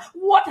lamp?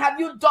 What have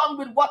you done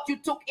with what you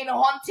took in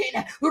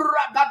hunting?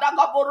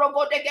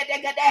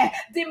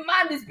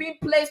 Demand is being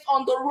placed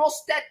on the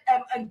roasted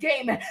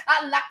game.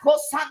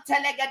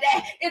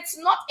 It's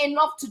not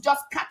enough to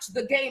just catch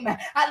the game. You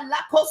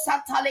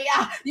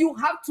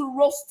have to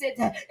roast it.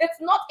 It's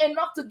not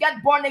enough to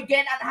get born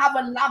again and have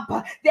a lamp.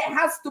 There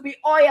has to be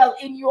oil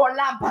in your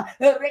lamp.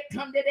 It's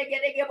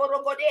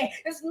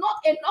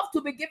not enough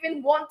to be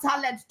given 1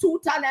 talent, 2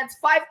 talents,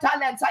 5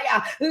 talents.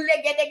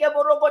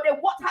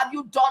 What have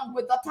you done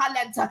with the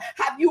talent?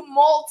 Have you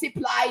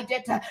multiplied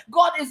it?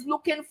 God is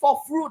looking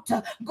for fruit.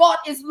 God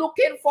is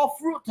looking for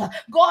fruit.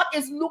 God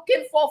is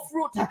looking for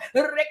fruit.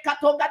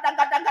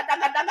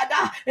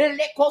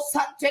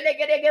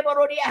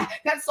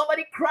 Can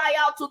somebody cry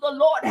out to the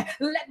Lord?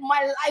 Let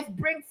my life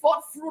bring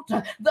forth fruit.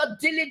 The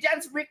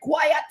diligence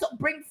required to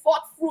bring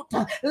forth fruit.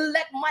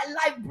 Let my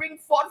life bring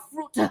forth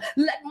fruit.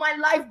 Let my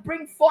life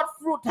bring forth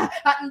fruit. Let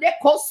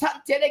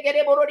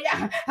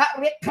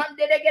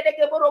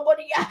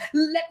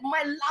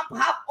my lamp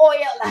have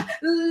oil.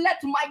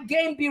 Let my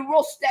game be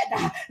roasted.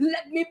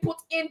 Let me put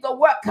in the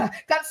work.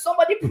 Can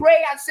somebody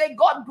pray and say,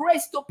 God,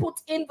 grace to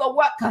put in the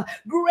work.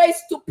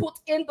 Grace to put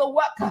in the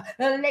work.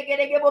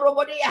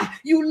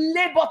 You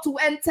labor to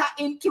enter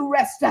into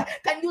rest.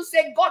 Can you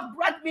say, God,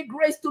 grant me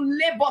grace to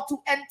labor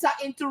to enter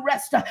into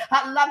rest?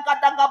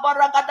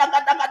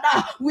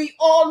 We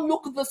all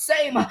look the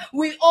same.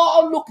 We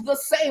all look the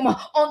same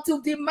until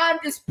demand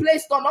is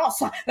placed on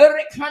us.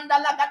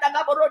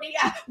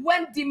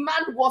 When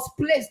demand was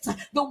placed,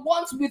 the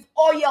ones with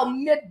oil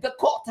made the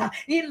cut.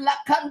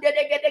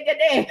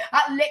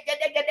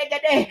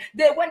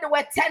 When there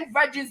were 10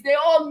 virgins, they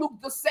all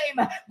looked the same.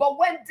 But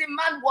when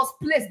demand was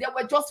placed, there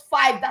were just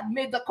 5 that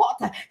made the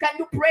cut. Can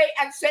you pray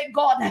and say,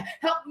 God,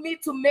 help me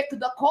to make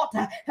the cut.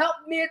 Help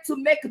me to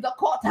make the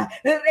cut.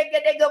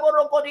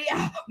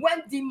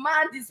 When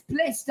demand is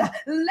placed,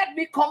 let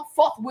me come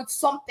forth with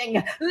something.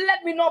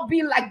 Let me not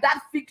be like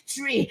that fig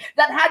tree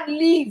that had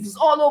leaves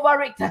all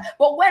over it.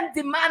 But when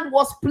demand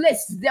was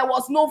placed, there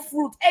was no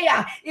fruit.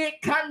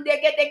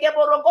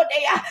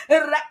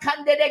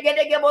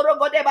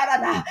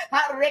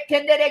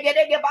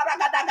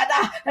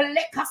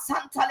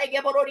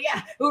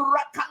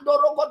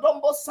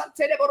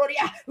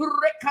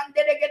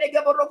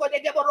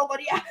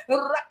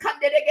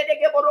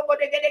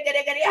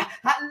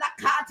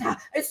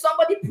 Is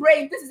somebody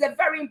praying? This is a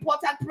very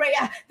important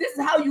prayer. This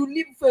is how you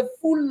live a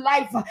full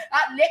life.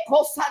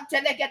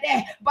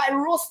 By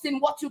roasting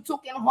what you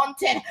took in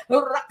hunting.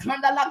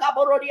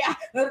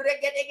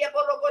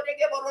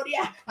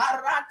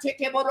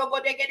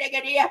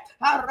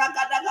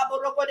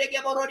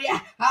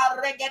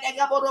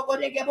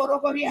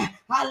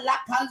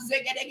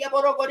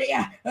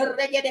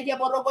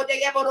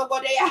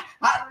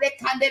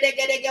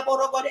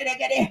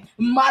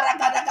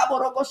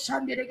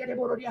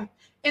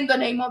 In the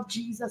name of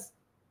Jesus.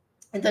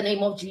 In the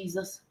name of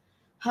Jesus.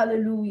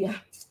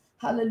 Hallelujah.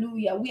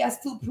 Hallelujah. We are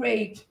still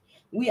praying.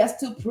 We are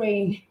still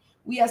praying.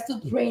 We are still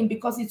praying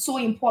because it's so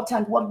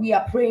important what we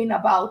are praying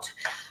about.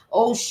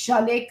 Oh,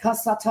 shaleka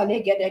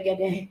satale gede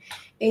gede.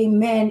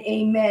 Amen.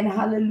 Amen.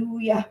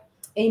 Hallelujah.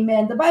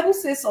 Amen. The Bible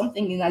says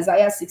something in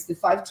Isaiah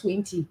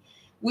 65:20,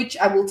 which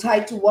I will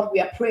tie to what we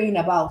are praying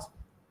about.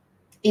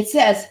 It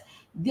says,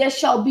 there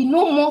shall be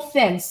no more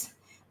thence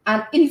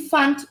an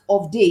infant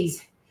of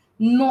days,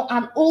 nor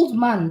an old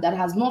man that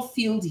has not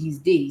filled his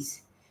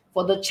days.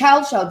 For the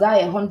child shall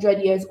die 100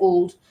 years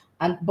old,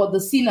 but the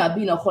sinner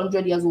being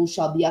 100 years old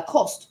shall be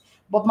accursed.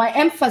 But my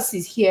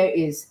emphasis here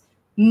is,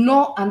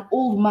 nor an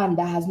old man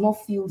that has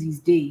not filled his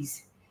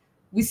days.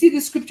 We see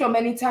this scripture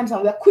many times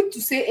and we are quick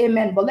to say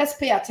amen, but let's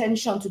pay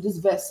attention to this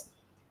verse.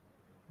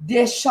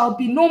 There shall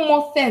be no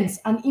more thence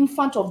an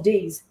infant of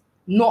days,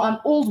 nor an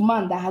old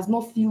man that has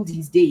not filled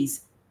his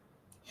days.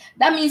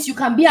 That means you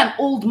can be an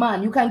old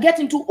man, you can get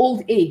into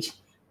old age,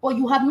 but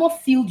you have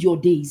not filled your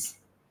days.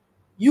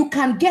 You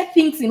can get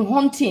things in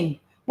hunting,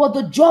 but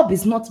the job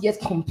is not yet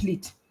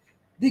complete.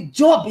 The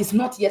job is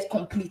not yet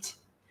complete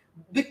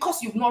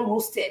because you've not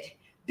roasted,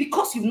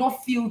 because you've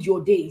not filled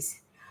your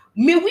days.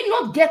 May we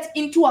not get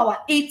into our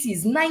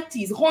 80s,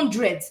 90s,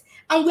 100s,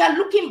 and we are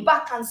looking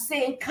back and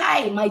saying,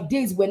 Kai, my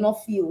days were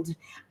not filled.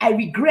 I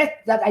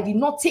regret that I did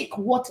not take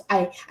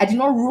I did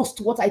not roast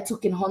what I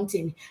took in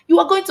hunting. You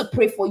are going to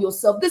pray for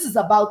yourself. This is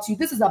about you.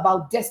 This is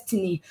about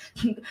destiny.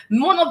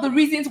 One of the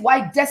reasons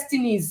why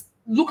destinies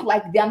look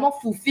like they are not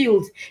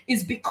fulfilled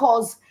is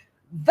because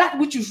that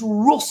which you should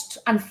roast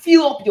and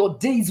fill up your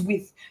days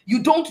with, you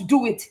don't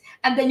do it.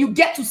 And then you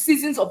get to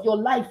seasons of your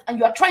life and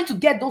you are trying to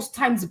get those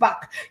times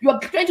back. You are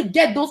trying to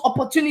get those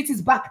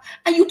opportunities back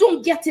and you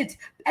don't get it.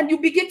 And you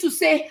begin to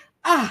say,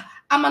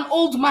 I'm an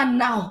old man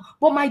now,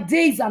 but my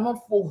days are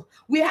not full.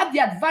 We have the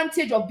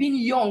advantage of being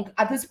young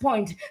at this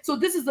point. So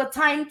this is the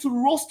time to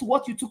roast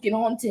what you took in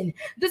hunting.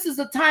 This is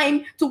the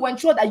time to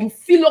ensure that you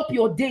fill up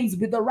your days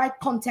with the right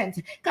content.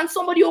 Can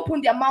somebody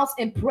open their mouths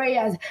in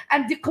prayers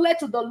and declare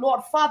to the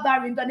Lord,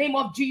 Father, in the name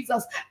of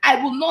Jesus,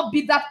 I will not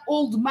be that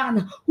old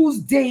man whose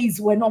days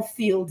were not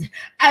filled.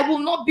 I will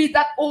not be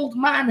that old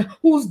man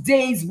whose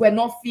days were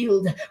not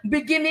filled.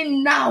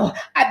 Beginning now,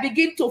 I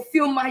begin to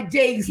fill my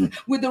days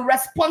with the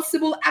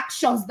responsible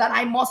actions that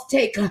I must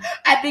take.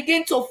 I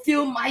begin to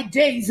fill my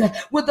days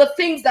with the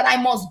things that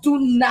I must do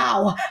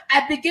now.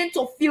 I begin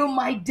to fill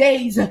my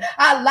days with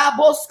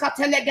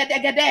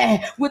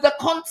the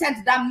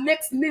content that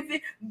makes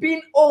living,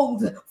 being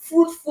old,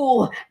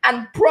 fruitful,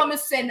 and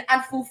promising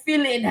and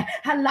fulfilling.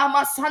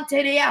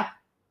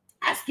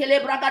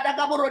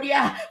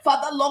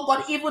 Father, Lord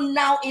God, even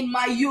now in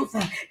my youth,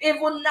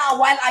 even now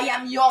while I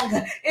am young,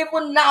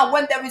 even now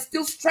when there is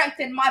still strength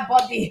in my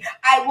body,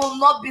 I will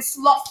not be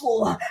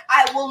slothful.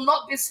 I will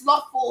not be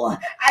slothful.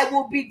 I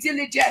will be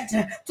diligent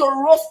to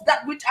roast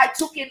that which I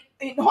took in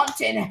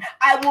hunting.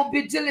 I will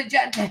be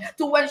diligent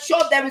to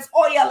ensure there is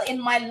oil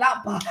in my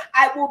lamp.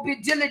 I will be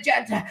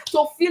diligent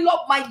to fill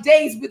up my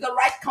days with the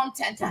right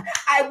content.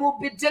 I will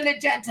be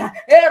diligent to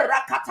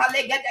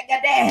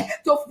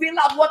fill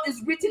out what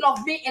is written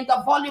of me in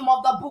the volume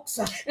of the books.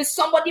 Is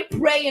somebody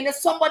praying? Is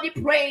somebody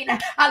praying?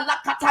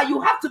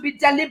 You have to be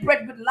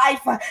deliberate with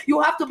life. You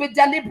have to be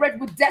deliberate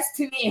with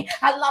destiny.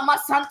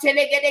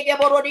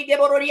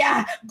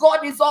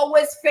 God is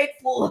always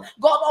faithful.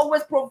 God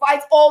always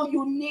provides all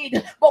you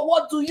need. But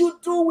what do you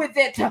do with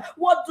it?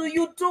 What do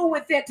you do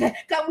with it?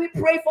 Can we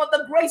pray for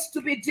the grace to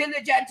be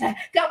diligent?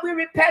 Can we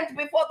repent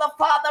before the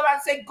Father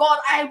and say, God,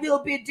 I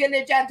will be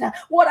diligent?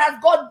 What has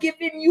God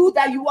given you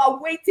that you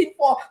are waiting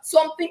for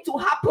something to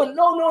happen?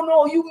 No.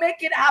 You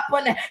make it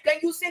happen. Can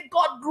you say,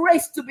 God,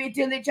 grace to be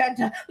diligent?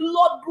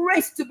 Lord,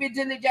 grace to be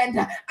diligent.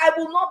 I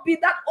will not be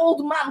that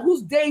old man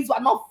whose days are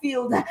not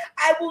filled.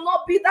 I will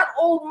not be that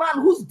old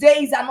man whose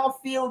days are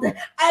not filled.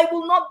 I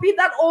will not be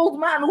that old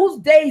man whose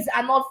days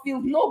are not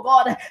filled. No,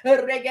 God. My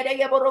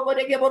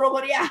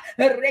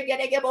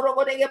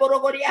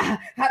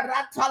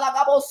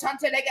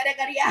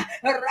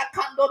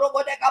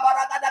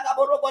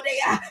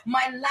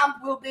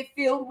lamp will be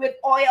filled with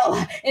oil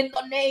in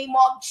the name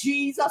of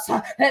Jesus.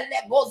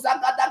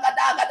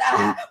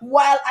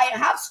 While I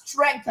have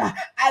strength,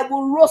 I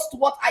will roast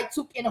what I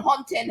took in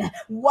hunting.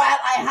 While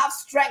I have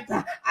strength,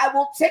 I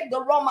will take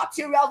the raw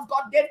materials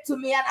God gave to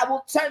me and I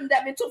will turn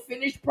them into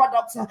finished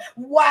products.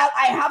 While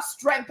I have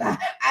strength,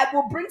 I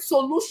will bring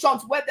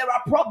solutions where there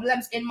are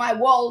problems in my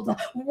world.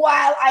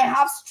 While I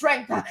have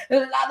strength,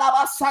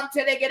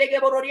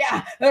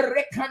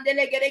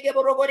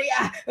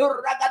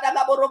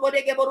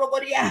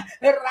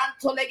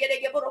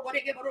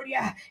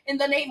 in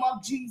the name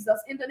of Jesus,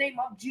 in the name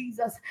of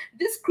Jesus.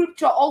 This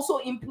scripture also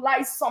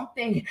implies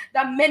something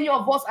that many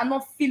of us are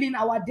not feeling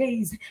our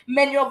days.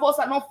 Many of us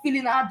are not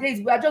feeling our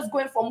days. We are just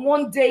going from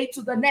one day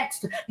to the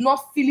next,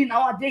 not feeling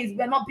our days.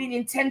 We're not being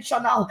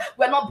intentional.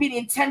 We're not being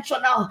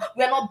intentional.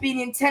 We're not being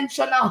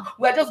intentional.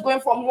 We're just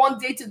going from one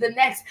day to the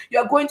next.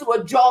 You're going to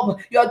a job.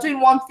 You're doing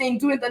one thing,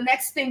 doing the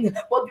next thing,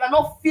 but you're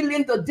not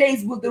filling the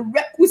days with the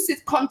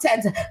requisite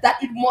content that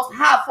it must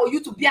have for you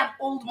to be an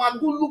old man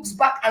who looks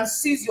back and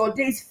sees your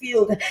days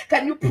filled.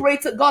 Can you pray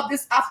to God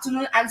this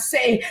afternoon and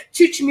say,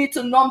 teach me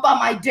to number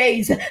my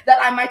days that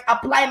I might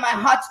apply my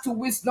heart to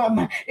wisdom.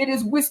 It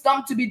is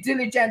wisdom to be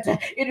diligent.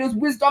 It is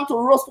wisdom to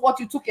roast what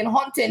you took in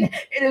hunting.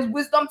 It is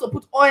wisdom to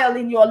put oil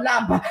in your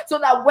lamp so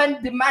that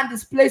when demand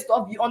is placed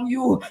on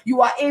you,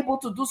 you are able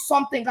to do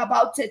something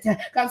about it.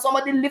 Can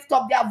somebody lift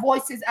up their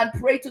voices and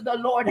pray to the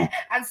Lord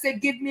and say,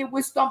 give me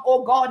wisdom,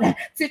 oh God.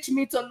 Teach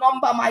me to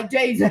number my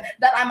days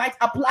that I might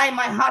apply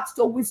my heart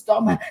to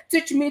wisdom.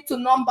 Teach me to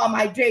number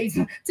my days.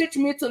 Teach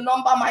me to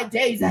number my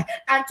days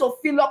and to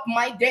fill up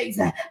my days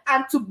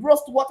and to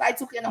roast what I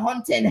took in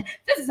hunting.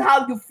 This is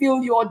how you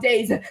fill your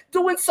days.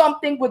 Doing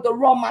something with the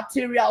raw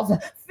materials.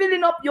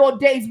 Filling up your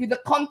days with the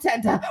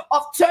content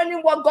of turning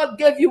what God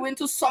gave you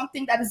into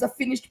something that is a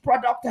finished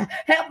product.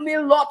 Help me,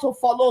 Lord, to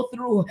follow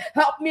through.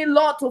 Help me,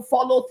 Lord, to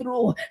follow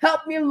through.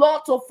 Help me,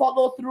 Lord, to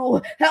follow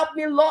through. Help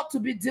me, Lord, to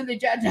be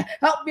diligent.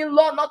 Help me,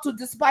 Lord, not to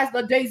despise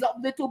the days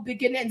of little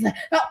beginnings.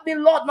 Help me,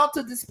 Lord, not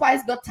to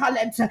despise the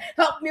talent.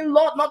 Help me,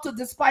 Lord, not to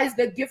despise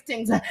the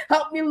giftings.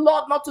 Help me,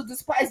 Lord, not to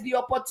despise the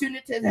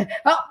opportunities.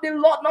 Help me,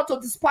 Lord, not to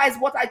despise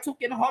what I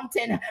took in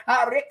hunting.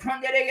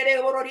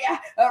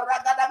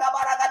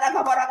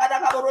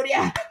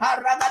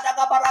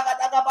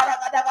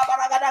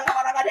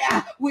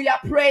 We are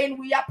praying,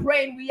 we are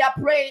praying, we are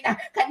praying.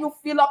 Can you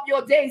fill up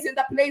your days in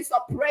the place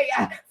of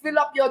prayer? Fill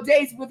up your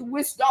days with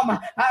wisdom.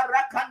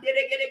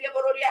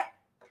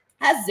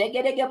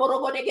 Azegedege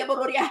borogodege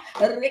bororia,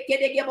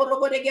 rekedege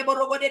borogodege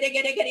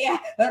borogodege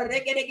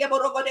regedege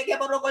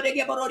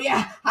borogodege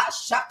bororia,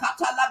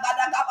 ashakata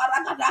lagada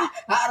baragada,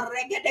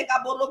 regedege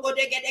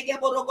borogodege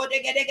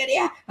borogodege,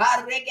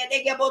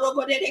 regedege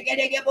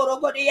borogodege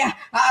borogodia,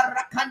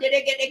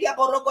 arakandege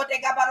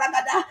borogodege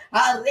baragada,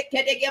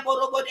 rekedege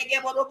borogodege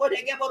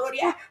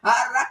bororia,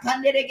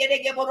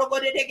 arakandege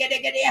borogodege,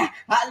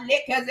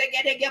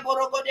 alekezegedege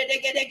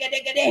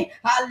borogodege,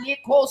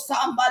 aliko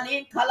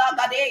sambalin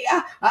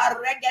kalagadea.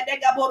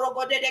 Regedega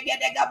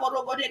borogodega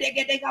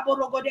borogodega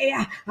borogodea,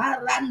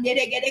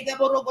 arandegedega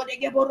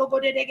borogodega,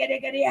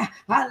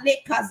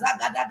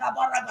 alekazagadaga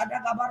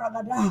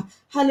baragada.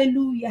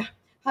 Hallelujah.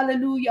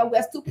 Hallelujah.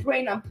 We're still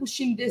praying and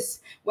pushing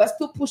this. We're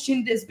still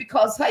pushing this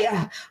because we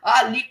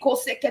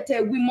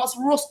must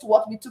roast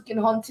what we took in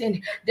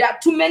hunting. There are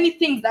too many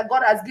things that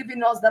God has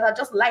given us that are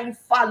just lying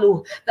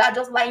fallow,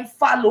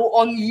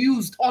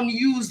 unused.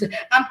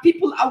 And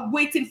people are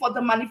waiting for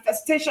the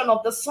manifestation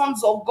of the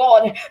sons of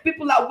God.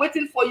 People are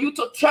waiting for you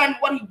to turn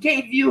what He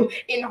gave you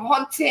in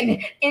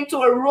hunting into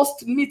a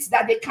roast meat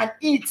that they can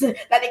eat,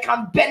 that they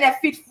can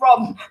benefit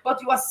from.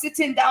 But you are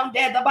sitting down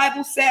there. The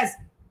Bible says,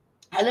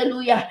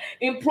 hallelujah.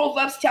 In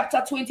Proverbs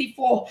chapter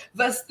 24,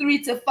 verse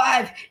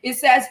 3-5, it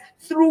says,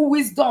 through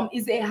wisdom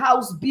is a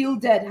house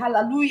builded.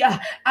 Hallelujah.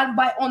 And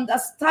by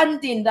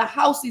understanding the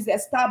house is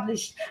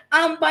established.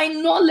 And by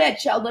knowledge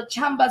shall the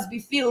chambers be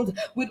filled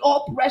with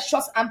all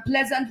precious and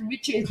pleasant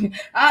riches.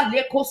 And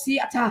in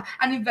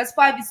verse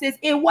 5 it says,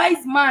 a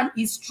wise man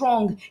is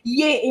strong.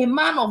 Yea, a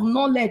man of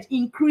knowledge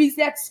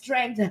increaseth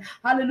strength.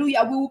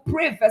 Hallelujah. We will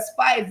pray verse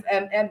 5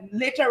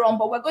 later on,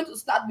 but we're going to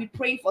start with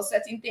praying for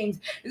certain things.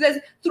 It says,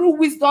 through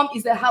wisdom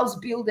is a house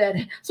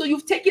builded. So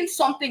you've taken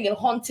something in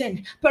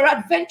hunting.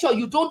 Peradventure,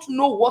 you don't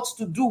know what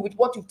to do with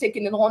what you've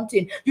taken in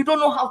hunting. You don't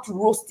know how to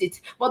roast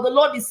it. But the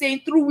Lord is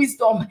saying, through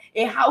wisdom,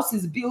 a house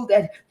is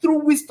builded. Through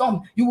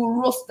wisdom, you will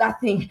roast that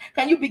thing.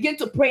 Can you begin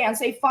to pray and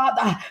say,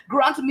 Father,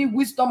 grant me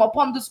wisdom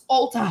upon this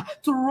altar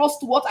to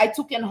roast what I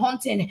took in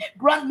hunting.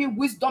 Grant me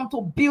wisdom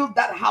to build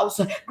that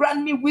house.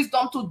 Grant me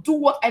wisdom to do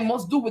what I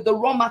must do with the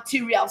raw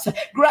materials.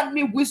 Grant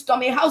me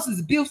wisdom. A house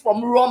is built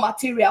from raw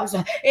materials.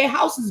 A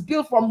house is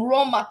built from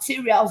raw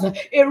materials.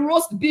 A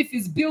roast beef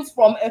is built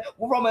from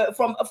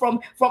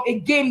a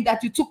game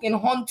that you took in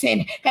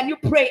hunting. Can you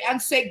pray and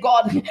say,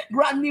 God,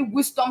 grant me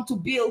wisdom to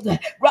build,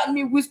 grant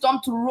me wisdom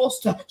to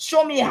roast.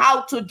 Show me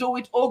how to do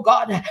it, oh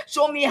God.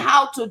 Show me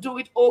how to do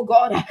it, oh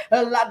God.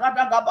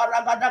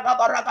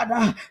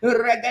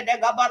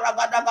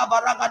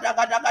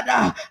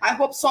 I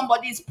hope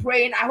somebody's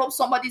praying. I hope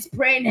somebody's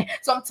praying.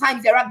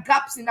 Sometimes there are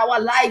gaps in our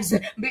lives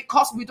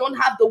because we don't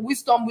have the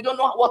wisdom. We don't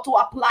know what to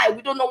apply.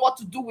 We don't know what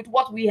to do with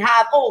what we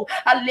have. Oh,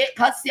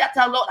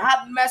 Lord,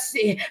 have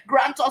mercy.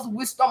 Grant us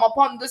wisdom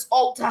upon this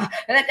altar.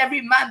 Let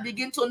every man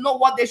begin to know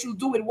what they should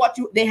do with what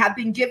they have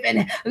been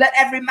given. Let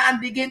every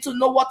man begin to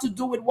know what to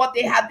do with what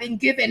they have been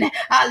given.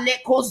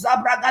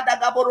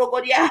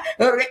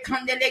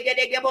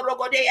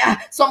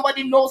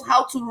 Somebody knows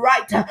how to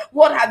write.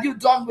 What have you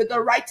done with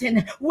the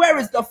writing? Where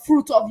is the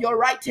fruit of your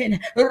writing?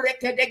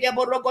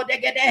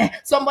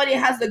 Somebody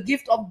has the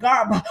gift of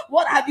garb.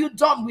 What have you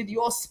done with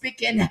your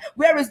speaking?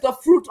 Where is the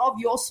fruit of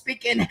your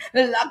speaking?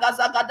 Can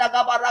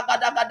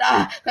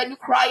you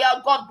cry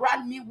out, God,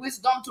 grant me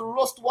wisdom to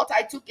roast what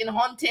I took in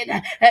hunting?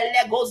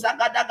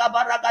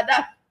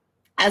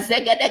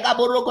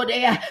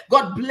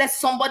 God bless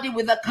somebody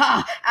with a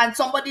car and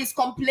somebody is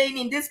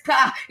complaining, this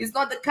car is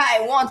not the car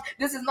I want,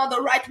 this is not the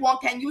right one.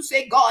 Can you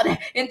say, God,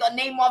 in the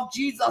name of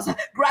Jesus,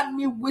 grant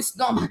me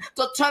wisdom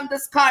to turn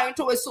this car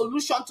into a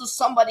solution to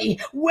somebody?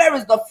 Where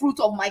is the fruit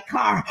of my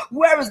car?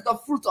 Where is the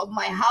fruit of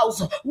my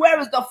house? Where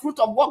is the fruit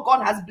of what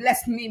God has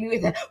blessed me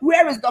with?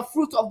 Where is the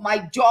fruit of my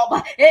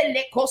job?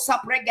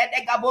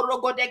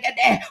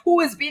 Who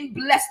is being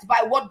blessed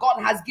by what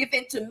God has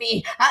given to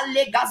me?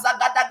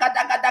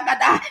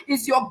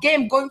 Is your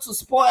game going to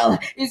spoil?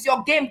 Is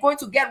your game going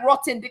to get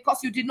rotten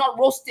because you did not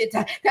roast it?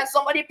 Can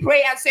somebody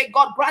pray and say,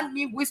 God, grant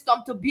me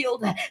wisdom to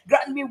build,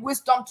 grant me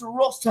wisdom to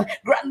roast,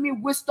 grant me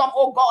wisdom,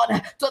 oh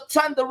God, to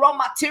turn the raw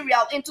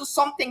material into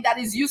something that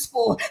is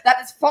useful,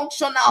 that is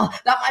functional,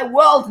 that my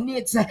world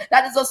needs,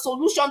 that is a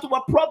solution to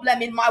a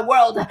problem in my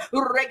world.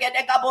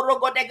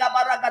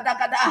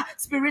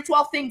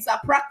 Spiritual things are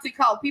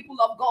practical, people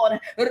of God.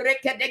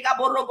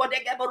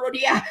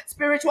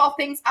 Spiritual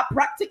things are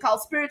practical.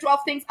 Spiritual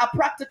things are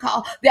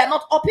practical. They are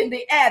not up in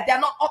the air. They are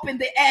not up in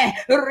the air.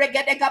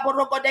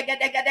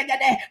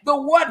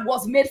 The word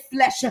was made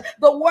flesh.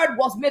 The word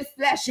was made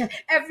flesh.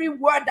 Every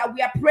word that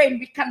we are praying,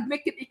 we can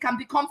make it. It can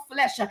become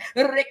flesh.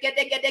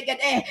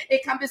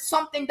 It can be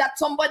something that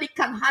somebody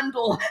can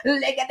handle.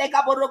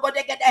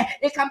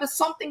 It can be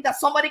something that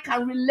somebody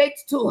can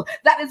relate to.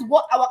 That is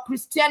what our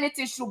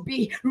Christianity should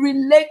be.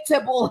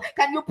 Relatable.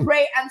 Can you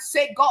pray and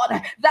say,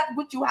 God, that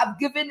which you have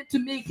given to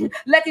me,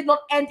 let it not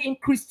end in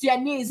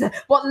Christianese,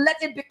 but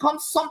let it become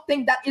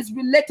something that is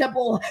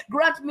relatable.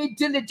 Grant me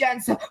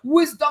diligence,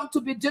 wisdom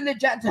to be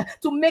diligent,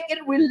 to make it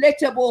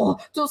relatable,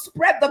 to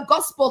spread the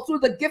gospel through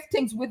the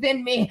giftings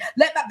within me.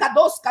 Let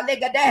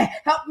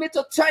help me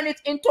to turn it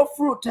into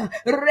fruit.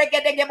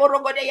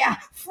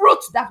 Fruit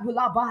that will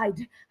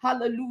abide.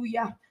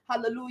 Hallelujah.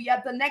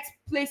 Hallelujah. The next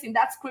place in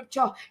that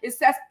scripture, it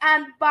says,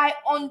 and by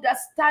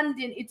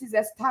understanding it is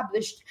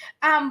established.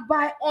 And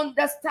by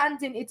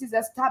understanding it is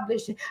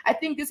established. I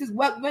think this is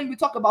when we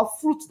talk about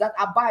fruit that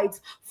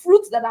abides.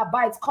 Fruit that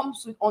abides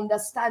comes with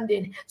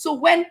understanding. So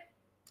when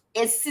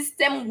a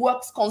system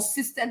works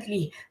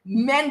consistently,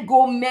 men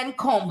go, men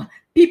come,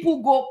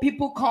 people go,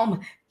 people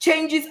come.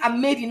 Changes are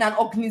made in an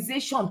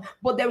organization,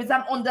 but there is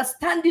an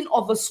understanding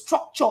of a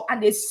structure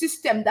and a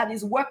system that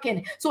is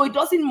working. So it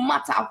doesn't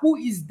matter who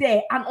is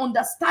there, an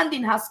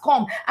understanding has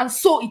come, and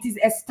so it is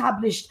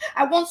established.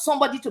 I want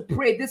somebody to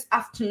pray this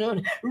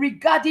afternoon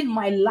regarding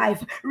my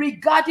life,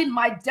 regarding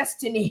my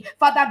destiny.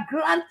 Father,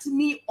 grant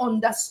me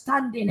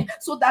understanding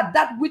so that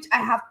that which I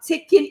have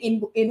taken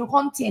in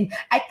hunting,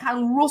 I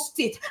can roast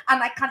it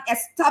and I can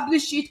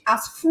establish it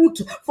as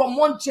fruit from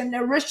one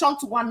generation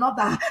to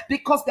another,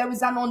 because there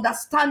is an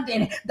understanding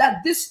that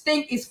this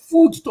thing is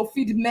food to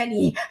feed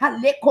many. I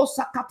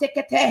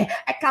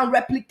can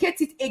replicate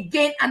it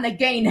again and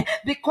again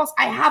because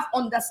I have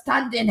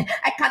understanding.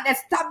 I can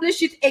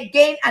establish it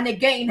again and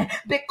again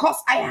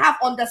because I have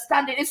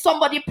understanding. Is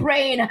somebody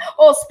praying?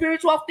 Oh,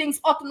 spiritual things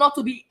ought not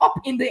to be up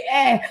in the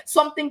air,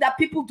 something that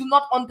people do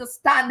not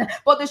understand,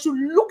 but they should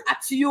look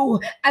at you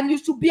and you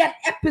should be an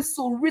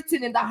epistle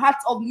written in the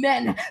hearts of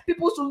men.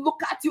 People should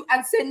look at you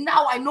and say,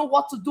 now I know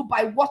what to do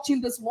by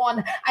watching this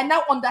one. I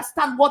now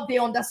understand what they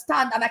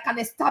understand, and I can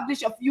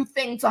establish a few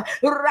things. The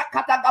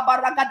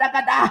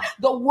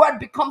word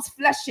becomes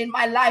flesh in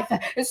my life.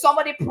 Is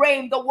somebody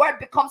praying? The word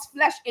becomes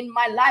flesh in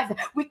my life.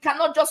 We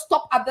cannot just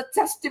stop at the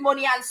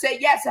testimony and say,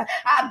 yes,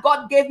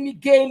 God gave me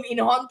game in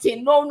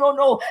hunting. No, no,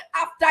 no.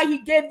 After he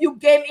gave you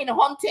game in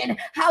hunting,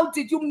 how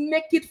did you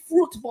make it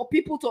fruit for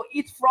people to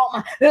eat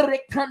from?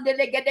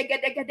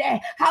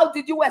 How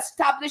did you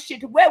establish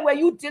it? Where were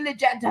you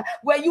diligent?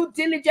 Were you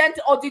diligent,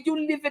 or did you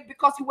leave it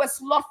because you were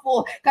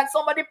slothful? Can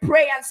somebody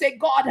pray and say,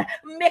 God,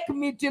 make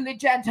me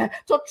diligent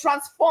to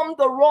transform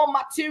the raw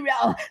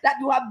material that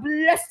you have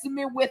blessed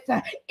me with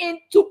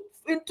into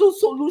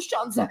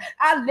solutions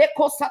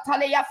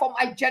for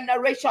my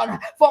generation,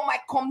 for my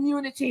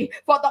community,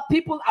 for the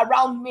people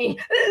around me.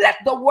 Let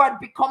the word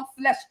become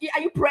flesh.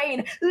 Are you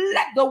praying?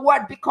 Let the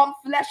word become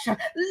flesh.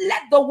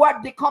 Let the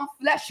word become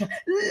flesh.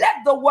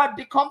 Let the word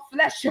become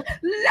flesh.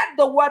 Let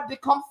the word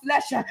become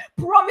flesh.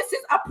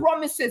 Promises are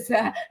promises,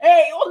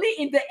 only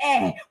in the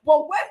air,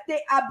 but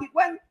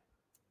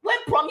when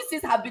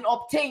promises have been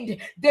obtained,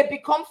 they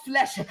become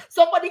flesh.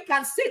 Somebody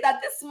can say that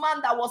this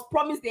man that was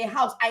promised a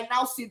house, I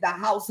now see the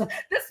house.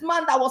 This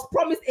man that was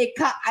promised a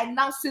car, I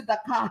now see the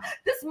car.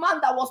 This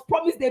man that was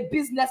promised a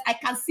business, I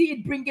can see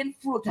it bringing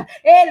fruit.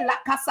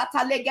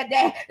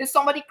 Is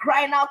somebody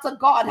crying out to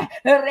God?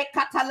 Let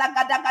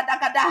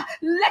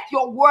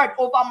your word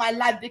over my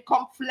life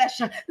become flesh.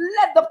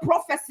 Let the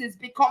prophecies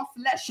become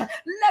flesh.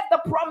 Let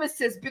the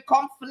promises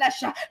become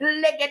flesh.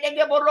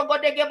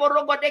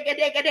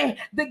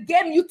 The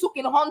game you took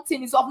in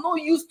hunting is of no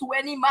use to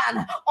any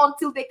man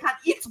until they can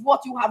eat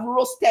what you have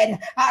roasted.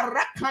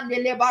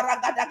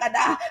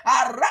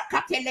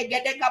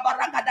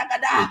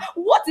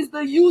 What is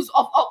the use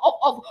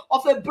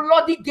of a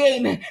bloody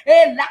game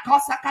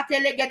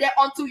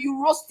until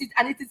you roast it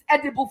and it is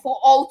edible for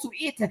all to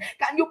eat?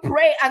 Can you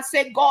pray and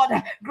say,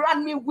 God,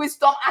 grant me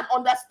wisdom and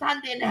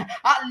understanding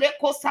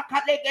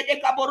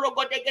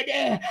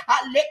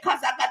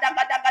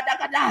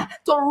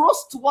to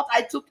roast what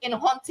I took in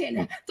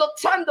hunting, to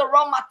turn the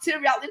raw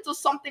material into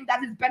something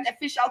that is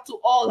beneficial to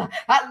all.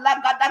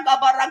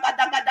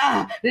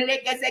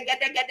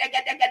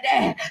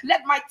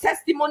 Let my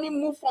testimony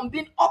move from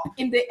being up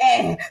in the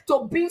air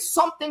to being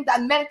something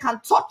that men can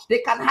touch, they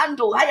can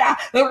handle.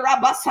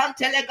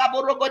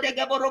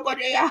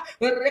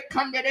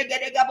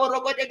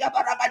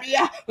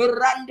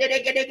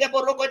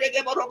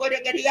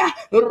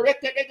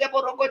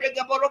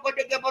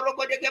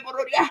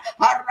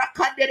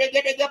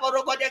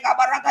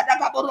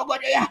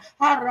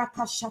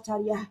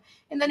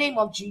 In the name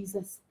of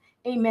Jesus.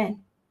 Amen.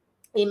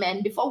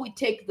 Amen. Before we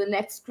take the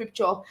next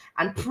scripture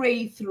and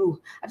pray through,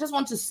 I just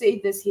want to say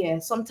this here.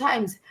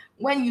 Sometimes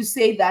when you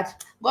say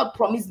that God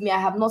promised me, I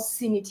have not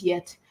seen it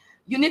yet,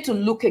 you need to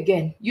look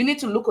again. You need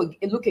to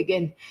look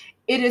again.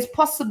 It is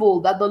possible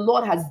that the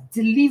Lord has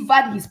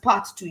delivered his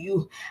part to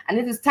you, and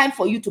it is time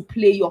for you to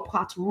play your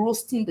part,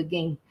 roasting the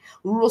game.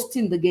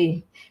 Roasting the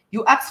game.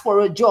 You asked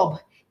for a job.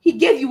 He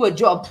gave you a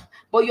job,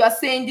 but you are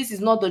saying this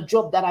is not the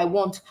job that I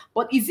want.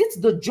 But is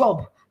it the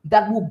job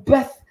that will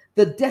birth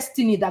the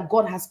destiny that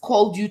God has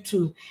called you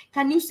to?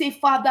 Can you say,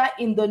 Father,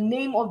 in the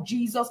name of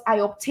Jesus, I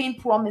obtain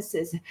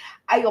promises.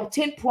 I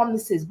obtain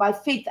promises by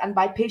faith and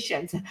by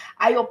patience.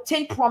 I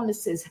obtain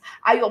promises.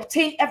 I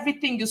obtain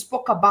everything you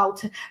spoke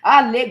about.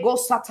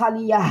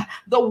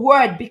 The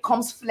word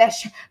becomes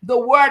flesh. The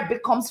word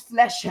becomes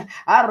flesh.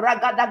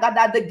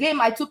 The game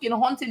I took in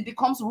hunting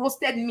becomes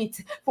roasted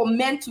meat for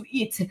men to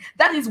eat.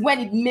 That is when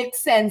it makes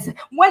sense.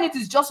 When it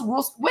is just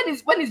roast, when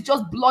it's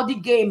just bloody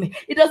game,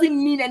 it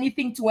doesn't mean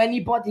anything to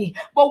anybody.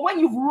 But when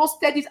you've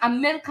roasted it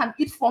and men can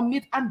eat from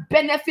it and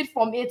benefit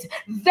from it,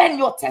 then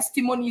your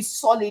testimony is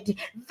solid.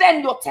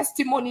 Then your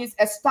testimony is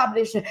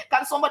established.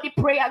 Can somebody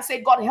pray and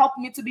say, God, help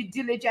me to be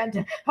diligent.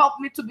 Help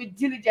me to be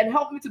diligent.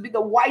 Help me to be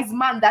the wise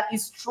man that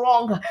is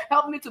strong.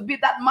 Help me to be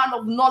that man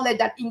of knowledge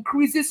that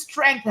increases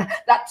strength,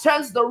 that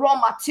turns the raw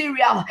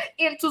material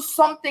into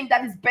something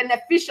that is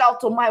beneficial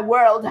to my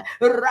world.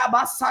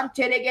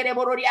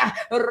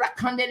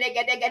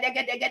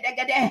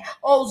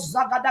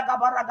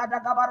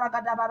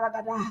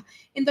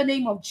 In the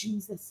name of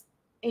Jesus.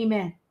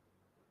 Amen.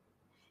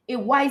 A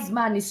wise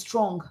man is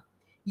strong.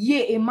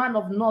 Yea, a man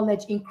of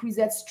knowledge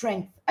increaseth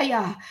strength.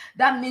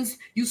 That means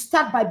you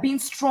start by being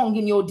strong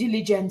in your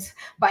diligence,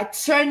 by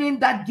turning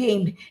that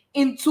game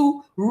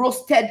into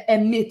roasted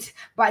meat,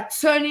 by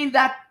turning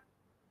that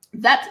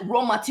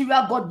raw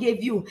material God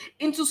gave you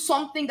into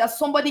something that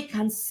somebody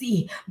can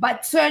see, by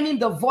turning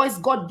the voice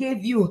God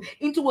gave you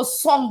into a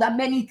song that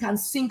many can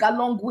sing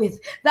along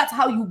with. That's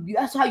how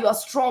you are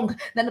strong.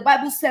 Then the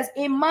Bible says,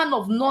 a man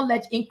of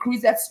knowledge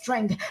increaseth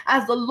strength.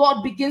 As the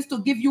Lord begins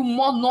to give you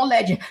more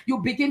knowledge, you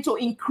begin to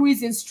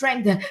increase in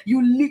strength.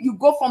 You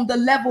go from the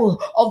level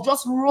of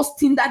just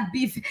roasting that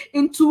beef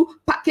into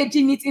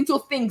packaging it into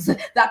things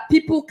that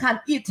people can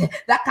eat,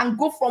 that can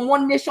go from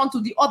one nation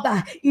to the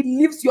other. It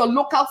leaves your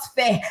local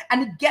sphere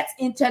and it gets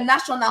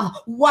international.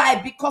 Why?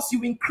 Because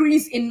you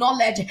increase in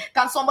knowledge.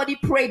 Can somebody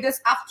pray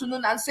this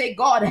afternoon and say,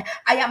 God,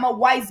 I am a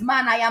wise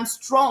man. I am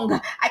strong.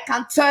 I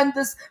can turn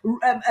this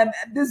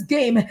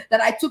game that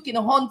I took in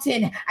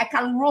hunting. I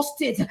can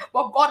roast it.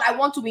 But God, I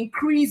want to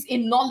increase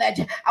in knowledge.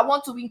 I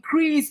want to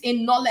increase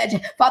in knowledge.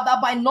 Father,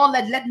 by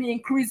knowledge, let me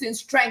increase in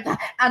strength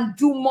and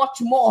do much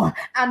more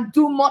and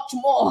do much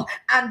more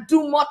and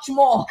do much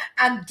more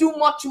and do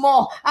much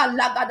more.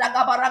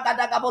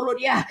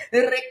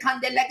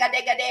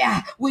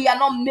 We are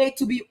not made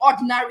to be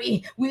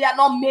ordinary. We are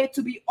not made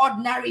to be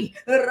ordinary.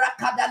 The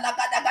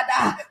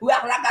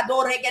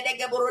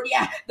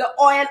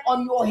oil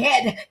on your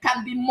head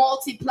can be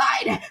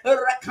multiplied.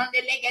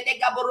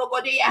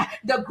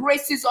 The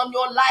graces on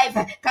your life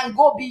can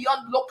go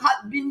beyond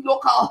being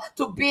local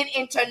to being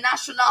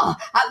international.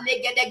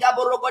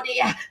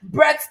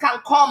 Birds can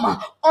come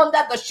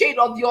under the shade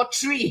of your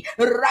tree.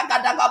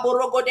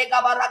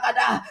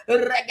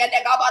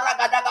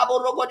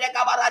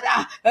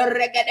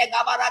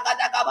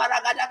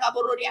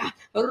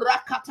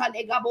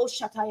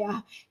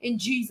 In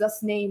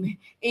Jesus' name,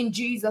 in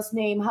Jesus'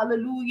 name,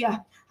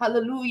 hallelujah,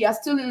 hallelujah.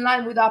 Still in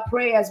line with our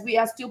prayers, we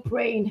are still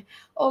praying.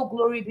 Oh,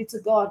 glory be to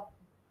God.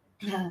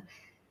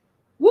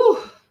 Woo.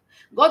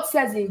 God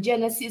says in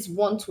Genesis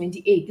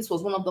 1:28, this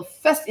was one of the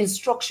first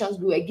instructions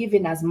we were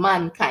given as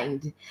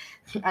mankind,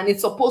 and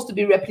it's supposed to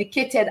be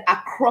replicated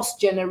across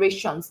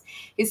generations.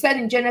 He said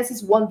in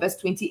Genesis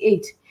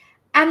 1:28,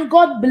 and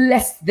God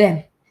blessed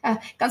them.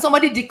 Can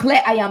somebody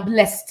declare, I am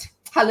blessed?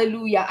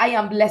 Hallelujah. I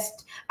am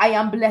blessed. I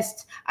am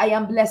blessed. I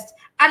am blessed.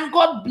 And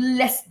God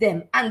blessed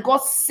them. And God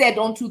said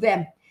unto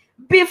them,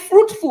 be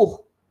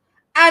fruitful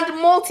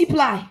and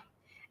multiply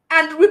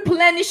and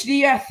replenish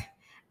the earth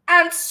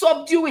and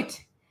subdue it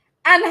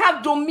and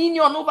have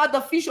dominion over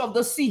the fish of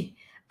the sea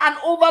and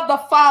over the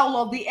fowl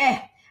of the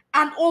air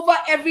and over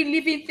every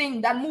living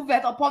thing that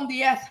moveth upon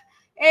the earth.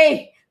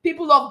 Hey,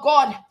 people of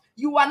God,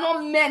 you are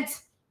not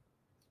meant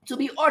to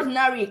be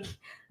ordinary.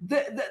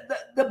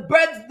 the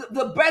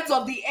birds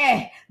of the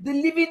air, the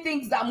living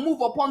things that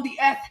move upon the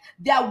earth,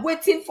 they are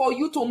waiting for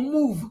you to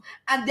move,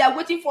 and they are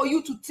waiting for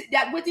you they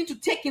are waiting to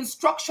take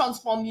instructions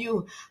from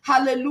you.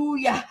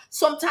 Hallelujah.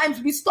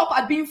 Sometimes we stop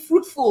at being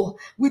fruitful,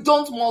 we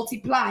don't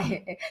multiply.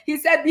 He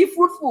said be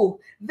fruitful,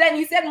 then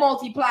he said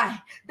multiply,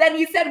 then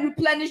he said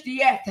replenish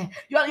the earth.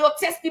 Your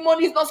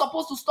testimony is not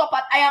supposed to stop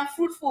at I am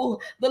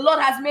fruitful, the Lord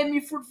has made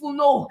me fruitful.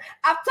 No,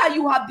 after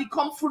you have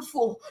become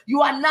fruitful,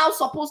 you are now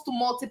supposed to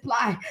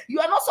multiply. You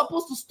are not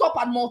supposed to stop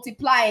at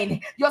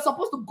multiplying. You're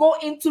supposed to go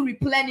into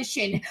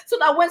replenishing, so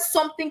that when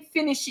something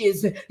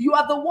finishes, you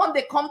are the one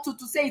they come to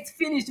say it's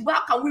finished.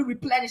 How can we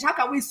replenish? How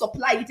can we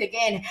supply it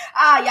again?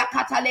 And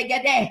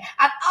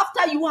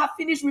after you have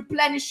finished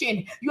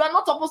replenishing, you are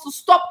not supposed to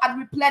stop at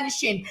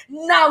replenishing.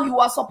 Now you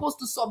are supposed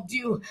to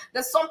subdue.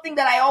 There's something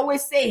that I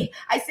always say.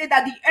 I say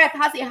that the earth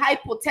has a high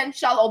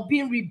potential of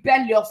being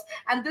rebellious,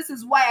 and this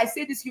is why I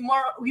say this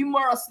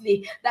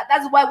humorously,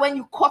 that's why when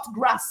you cut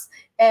grass,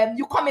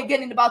 you come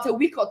again in about a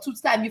week or two's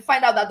time, you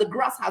find out that the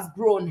grass has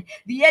grown.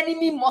 The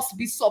enemy must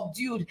be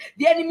subdued.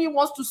 The enemy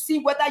wants to see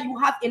whether you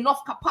have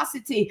enough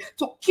capacity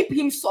to keep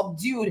him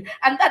subdued.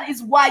 And that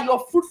is why your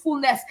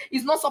fruitfulness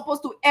is not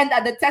supposed to end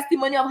at the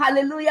testimony of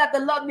hallelujah, the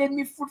Lord made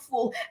me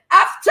fruitful.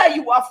 After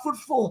you are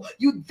fruitful,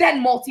 you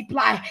then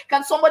multiply.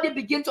 Can somebody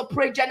begin to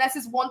pray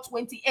Genesis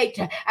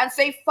 1:28 and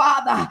say,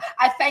 Father,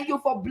 I thank you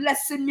for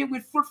blessing me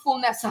with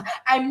fruitfulness.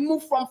 I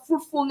move from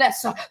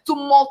fruitfulness to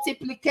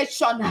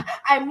multiplication.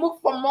 I move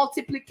from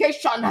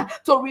multiplication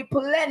to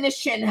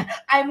replenishing.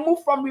 I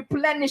move from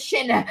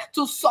replenishing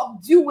to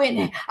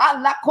subduing.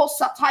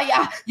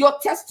 Your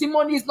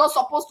testimony is not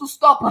supposed to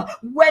stop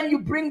when you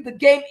bring the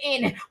game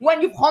in.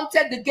 When you've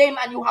hunted the game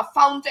and you have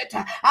found it,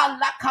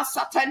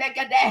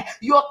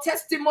 your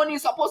testimony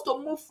is supposed to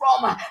move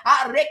from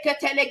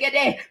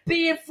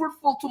being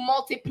fruitful to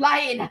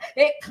multiplying.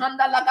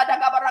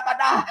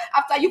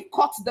 After you've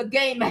caught the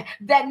game,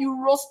 then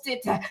you roast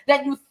it,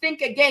 then you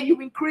think again,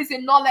 you increase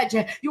in knowledge,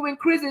 you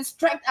increase in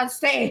strength, and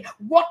say,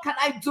 what can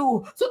I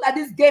do so that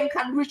this game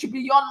can reach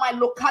beyond my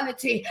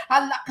locality?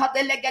 How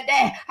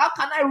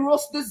can I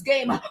roast this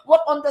game?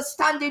 What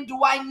understanding do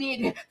I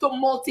need to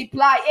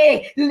multiply?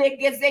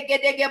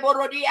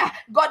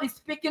 God is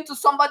speaking to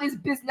somebody's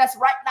business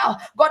right now.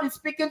 God is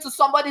speaking to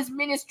somebody's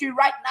ministry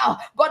right now.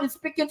 God is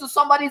speaking to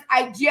somebody's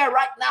idea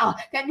right now.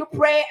 Can you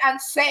pray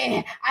and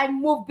say, I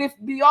move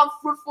beyond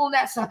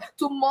fruitfulness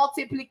to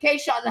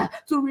multiplication,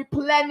 to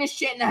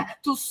replenishing,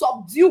 to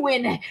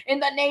subduing in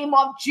the name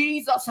of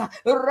Jesus.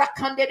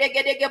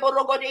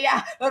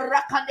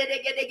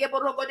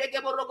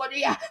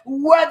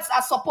 Words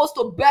are supposed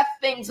to birth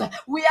things.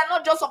 We are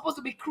not just supposed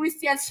to be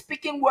Christians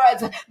speaking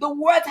words. The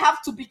words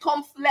have to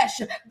become flesh.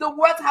 The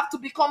words have to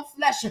become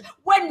flesh.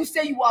 When you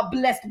say you are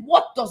blessed,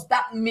 what does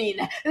that mean?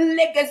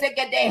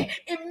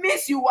 It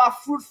means you are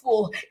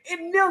fruitful. It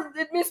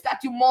means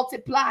that you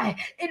multiply.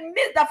 It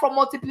means that from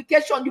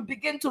multiplication you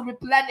begin to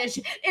replenish.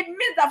 It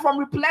means that from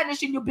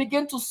replenishing you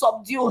begin to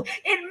subdue.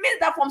 It means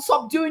that from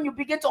subduing you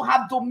begin to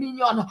have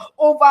dominion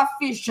over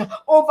fish,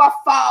 over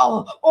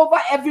fowl, over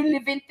every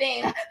living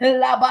thing.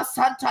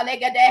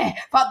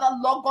 Father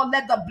Lord God,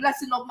 let the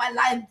blessing of my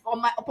life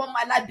upon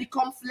my life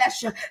become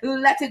flesh.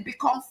 Let it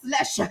become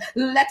flesh.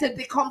 Let it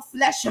become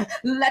flesh.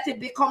 Let it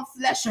become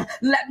flesh.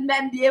 Let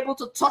men be able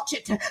to touch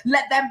it.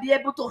 Let them be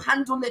able to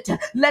handle it.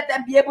 Let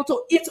them be able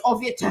to eat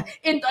of it.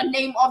 In the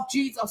name of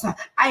Jesus,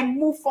 I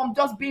move from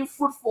just being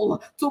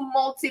fruitful to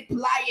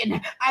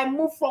multiplying. I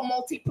move from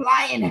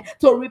multiplying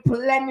to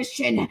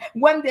replenishing.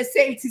 When they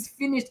say it is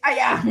finished,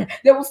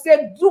 they will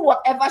say, do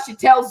whatever she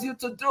tells you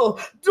to do.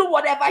 Do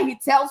whatever he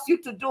tells you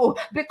to do,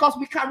 because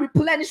we can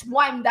replenish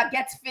wine that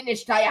gets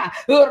finished. I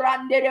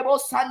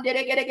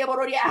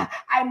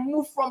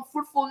move from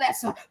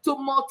fruitfulness to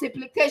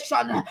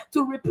multiplication,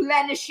 to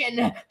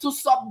replenishing, to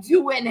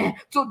subduing,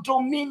 to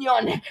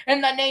dominion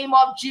in the name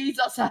of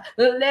Jesus.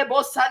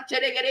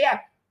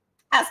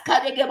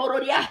 Askarege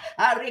borodia,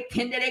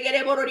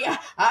 arekendere borodia,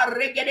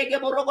 aregere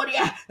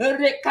borogodia,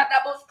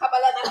 rekadabos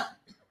kabalana.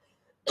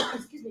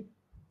 Excuse me.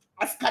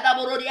 Askada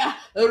borodia,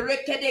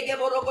 rekedege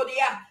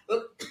borogodia.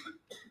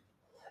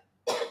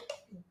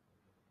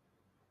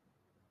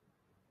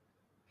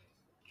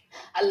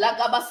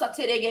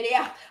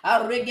 Alagabasateregeria,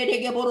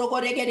 aregere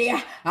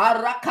borogodegeria,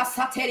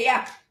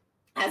 arakasateria.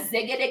 I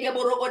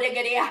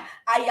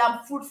am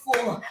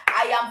fruitful.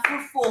 I am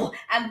fruitful,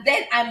 and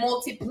then I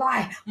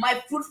multiply.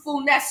 My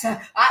fruitfulness,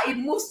 it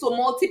moves to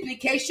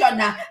multiplication.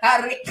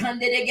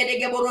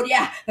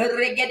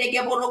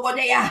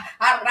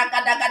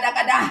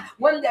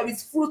 When there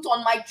is fruit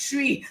on my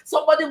tree,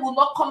 somebody will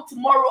not come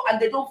tomorrow and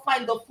they don't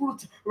find the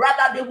fruit.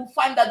 Rather, they will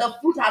find that the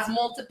fruit has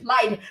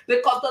multiplied,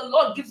 because the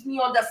Lord gives me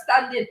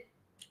understanding.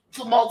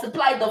 to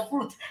multiply the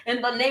fruit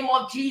in the name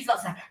of Jesus.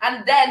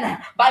 And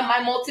then by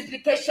my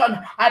multiplication,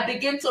 I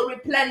begin to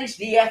replenish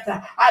the earth.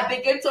 I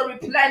begin to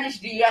replenish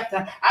the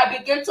earth. I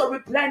begin to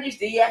replenish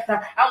the earth.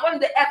 And when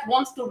the earth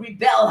wants to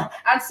rebel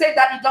and say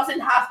that it doesn't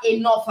have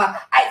enough,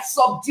 I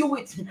subdue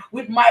it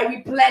with my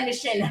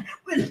replenishing.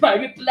 With my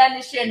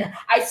replenishing,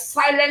 I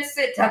silence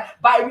it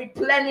by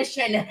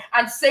replenishing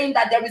and saying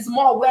that there is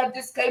more where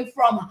this came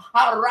from.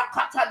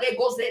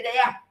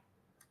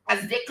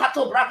 As the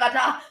kato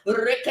bragada,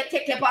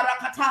 reketeke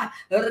barakata,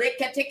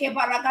 reketeke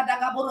baragada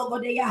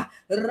gaborogodeya,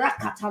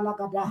 rakata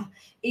lagada.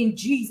 In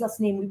Jesus'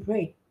 name we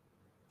pray.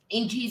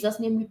 In Jesus'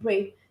 name we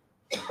pray.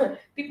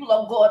 People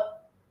of God,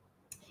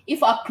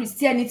 if our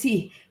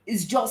Christianity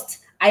is just,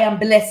 I am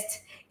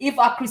blessed, if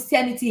our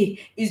Christianity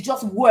is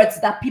just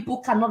words that people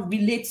cannot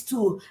relate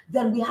to,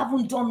 then we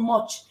haven't done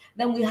much.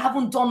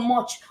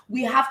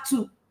 We have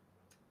to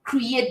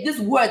create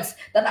these words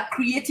that are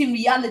creating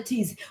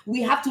realities.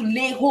 We have to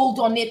lay hold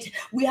on it.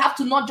 We have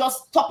to not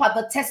just stop at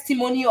the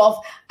testimony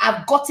of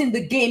I've gotten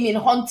the game in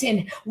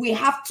hunting. We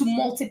have to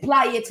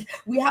multiply it.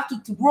 We have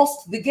to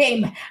roast the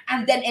game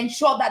and then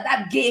ensure that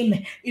that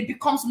game, it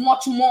becomes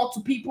much more to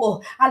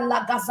people.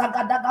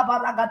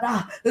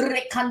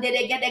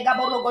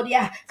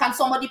 Can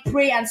somebody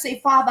pray and say,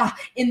 Father,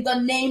 in the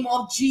name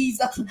of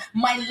Jesus,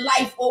 my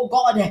life, oh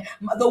God,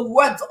 the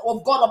words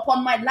of God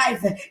upon my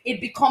life,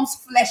 it becomes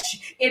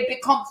flesh. It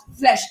becomes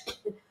flesh.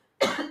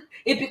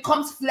 It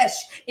becomes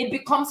flesh. It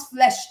becomes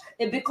flesh.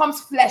 It becomes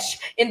flesh.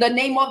 In the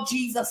name of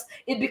Jesus,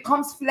 it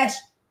becomes flesh.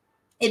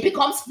 It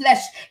becomes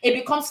flesh. It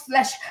becomes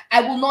flesh.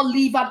 I will not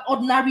live an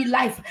ordinary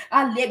life.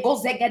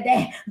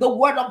 The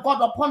word of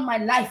God upon my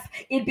life,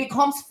 it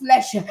becomes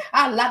flesh. The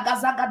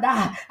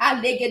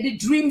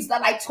dreams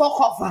that I talk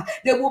of,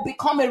 they will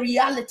become a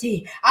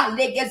reality.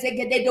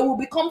 They will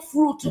become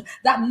fruit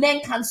that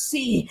men can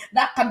see,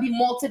 that can be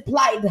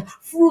multiplied.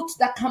 Fruit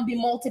that can be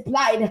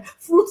multiplied.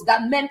 Fruit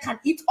that men can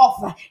eat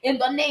of. In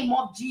the name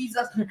of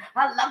Jesus.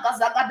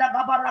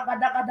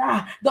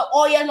 The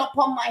oil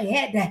upon my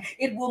head,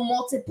 it will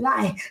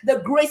multiply.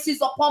 The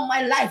graces upon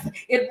my life,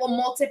 it will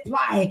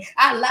multiply.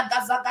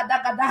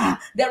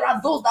 There are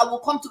those that will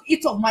come to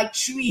eat of my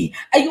tree.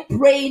 Are you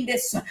praying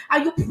this? Are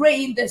you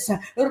praying this?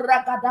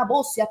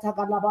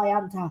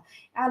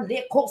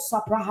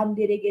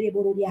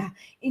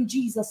 In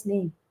Jesus'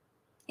 name.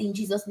 In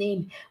Jesus'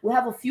 name. We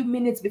have a few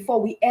minutes before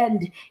we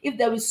end. If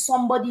there is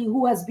somebody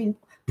who has been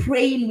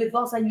praying with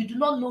us and you do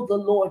not know the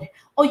Lord,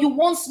 or you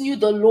once knew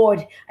the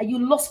Lord and you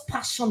lost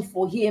passion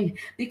for him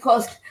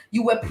because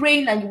you were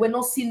praying and you were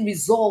not seeing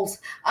results.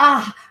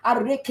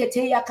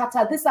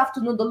 This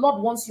afternoon, the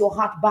Lord wants your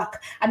heart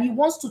back and he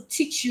wants to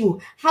teach you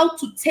how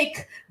to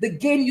take the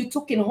game you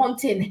took in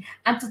hunting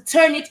and to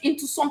turn it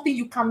into something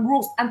you can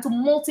roast and to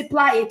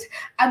multiply it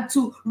and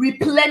to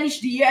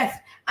replenish the earth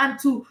and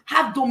to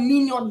have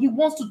dominion. He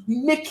wants to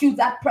make you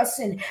that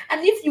person.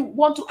 And if you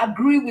want to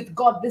agree with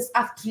God this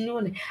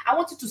afternoon, I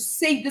want you to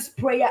say this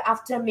prayer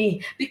after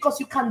me, because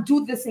you can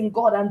do this in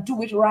God and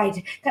do it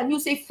right. Can you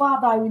say,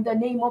 Father, in the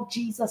name of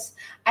Jesus,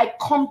 I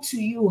come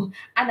to you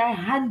and I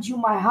hand you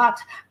my heart.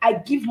 I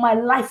give my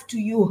life to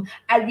you.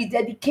 I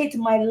rededicate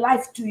my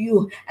life to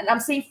you. And I'm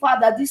saying,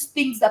 Father, these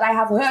things that I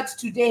have heard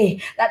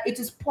today, that it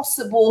is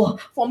possible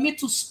for me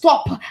to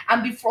stop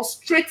and be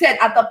frustrated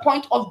at the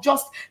point of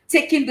just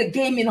taking the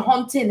game in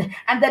hunting,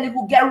 and then it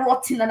will get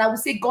rotten and I will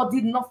say God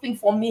did nothing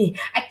for me.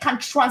 I can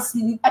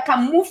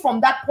move from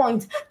that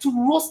point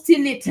to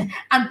roasting it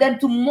and then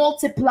to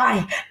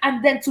multiply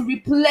and then to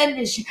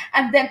replenish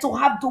and then to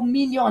have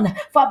dominion.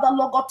 Father,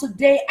 Lord God,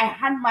 today I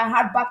hand my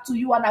heart back to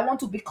you and I want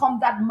to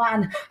become that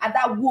man and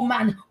that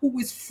woman who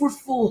is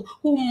fruitful,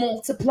 who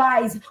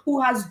multiplies,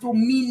 who has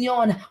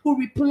dominion, who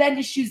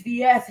replenishes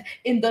the earth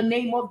in the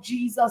name of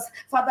Jesus.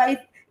 Father,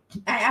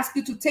 I ask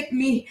you to take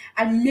me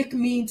and make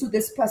me into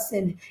this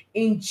person.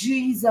 In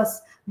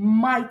Jesus'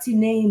 mighty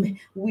name,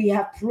 we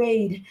have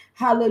prayed.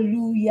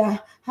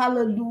 Hallelujah.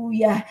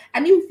 Hallelujah.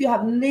 And if you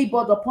have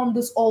labored upon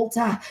this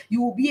altar,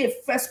 you will be a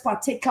first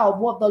partaker of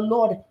what the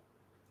Lord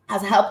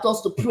has helped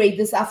us to pray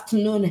this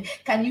afternoon.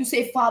 Can you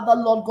say, Father,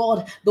 Lord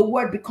God, the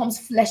word becomes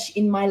flesh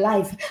in my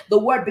life. The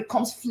word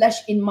becomes flesh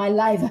in my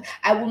life.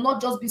 I will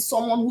not just be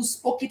someone who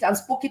spoke it and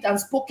spoke it and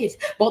spoke it,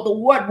 but the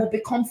word will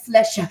become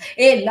flesh.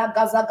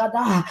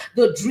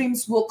 The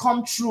dreams will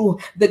come true.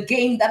 The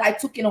game that I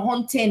took in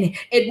hunting,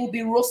 it will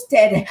be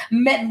roasted.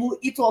 Men will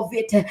eat of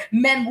it.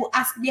 Men will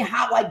ask me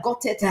how I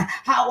got it,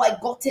 how I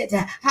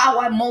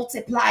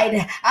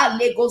multiplied.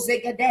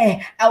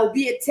 I will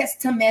be a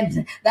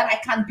testament that I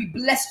can be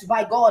blessed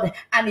by God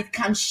and it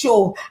can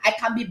show. I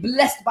can be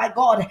blessed by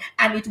God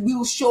and it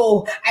will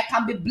show. I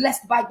can be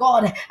blessed by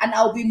God and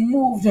I'll be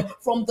moved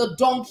from the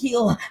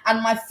dunghill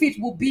and my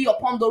feet will be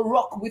upon the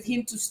rock with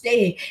him to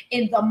stay,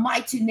 in the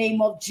mighty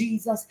name of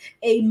Jesus.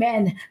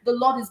 Amen. The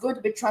Lord is going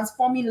to be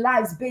transforming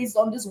lives based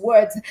on these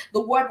words.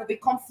 The word will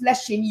become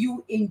flesh in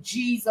you in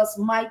Jesus'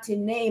 mighty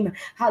name.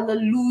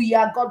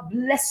 Hallelujah. God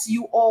bless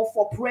you all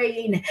for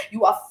praying.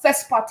 You are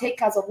first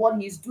partakers of what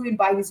he is doing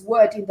by his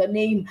word in the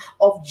name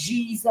of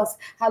Jesus.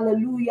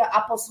 Hallelujah.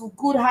 Apostle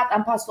Goodheart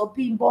and Pastor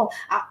Bimbo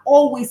are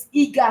always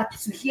eager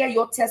to hear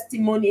your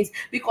testimonies,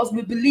 because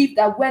we believe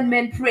that when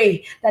men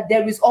pray, that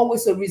there is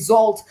always a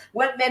result.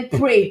 When men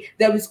pray,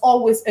 there is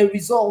always a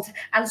result.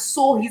 And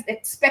so he's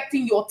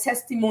expecting your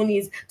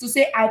testimonies to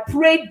say, I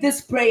prayed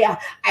this prayer,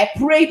 I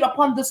prayed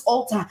upon this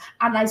altar,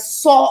 and I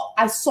saw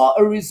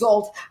a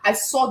result. I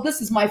saw,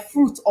 this is my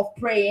fruit of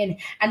praying.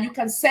 And you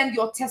can send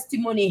your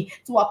testimony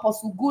to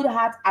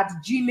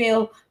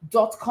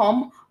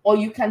apostlegoodheart@gmail.com, or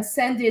you can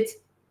send it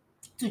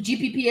to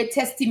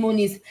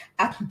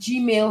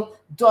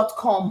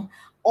gppa-testimonies@gmail.com,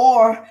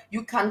 or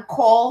you can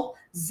call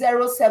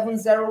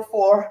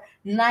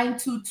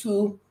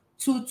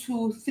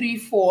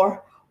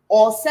 0704-922-2234,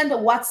 or send a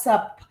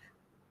WhatsApp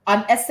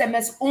and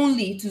SMS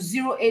only to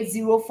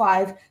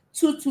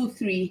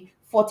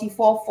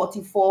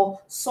 0805-223-4444.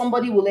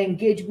 Somebody will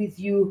engage with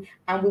you,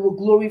 and we will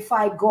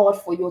glorify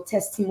God for your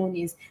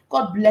testimonies.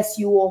 God bless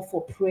you all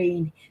for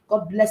praying.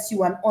 God bless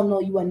you and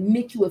honor you and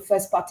make you a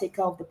first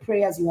partaker of the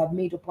prayers you have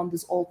made upon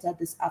this altar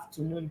this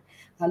afternoon.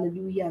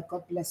 Hallelujah.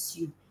 God bless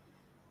you.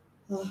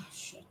 Oh,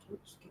 shit.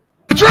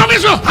 The children of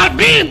Israel had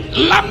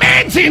been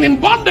lamenting in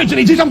bondage, in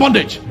Egyptian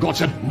bondage. God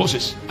said,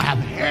 Moses, I have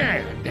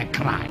heard their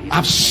cry,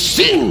 I've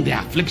seen their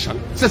affliction.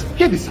 He says,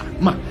 hear this,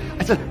 man.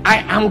 I said, I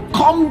am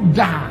come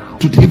down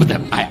to deliver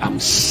them. I am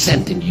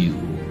sending you.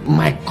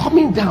 My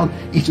coming down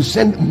is to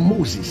send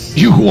Moses.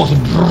 You who was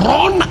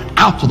drawn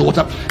out of the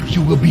water,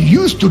 you will be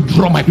used to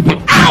draw my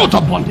people out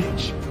of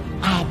bondage.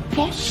 Our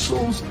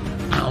apostles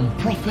and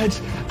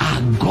prophets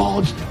are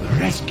God's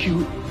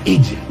rescue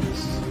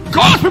agents.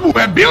 God's people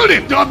were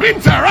building. They were being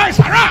terrorized,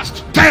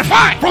 harassed,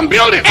 terrified from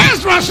building.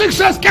 Ezra 6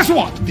 says, guess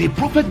what? The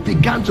prophet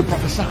began to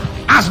prophesy.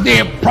 As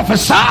they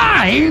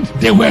prophesied,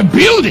 they were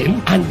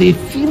building, and they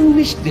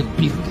finished the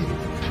building.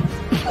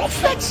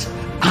 Prophets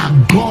are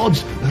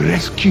God's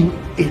rescue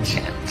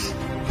agents.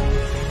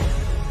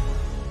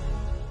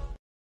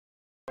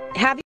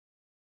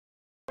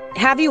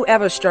 Have you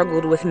ever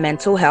struggled with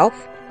mental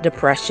health,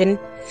 depression,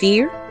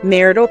 fear,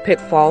 marital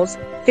pitfalls,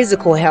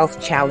 physical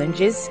health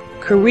challenges,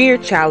 career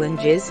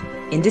challenges,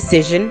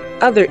 indecision,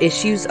 other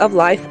issues of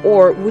life,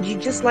 or would you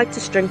just like to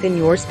strengthen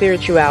your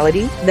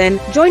spirituality? Then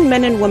join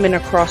men and women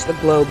across the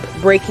globe,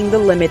 breaking the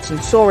limits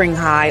and soaring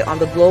high on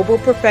the global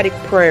prophetic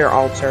prayer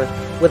altar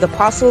with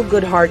Apostle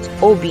Goodheart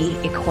Obi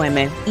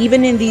Ekweme.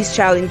 Even in these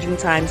challenging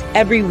times,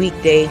 every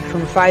weekday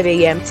from 5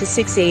 a.m. to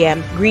 6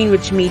 a.m.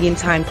 Greenwich Meeting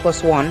Time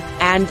 +1,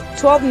 and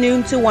 12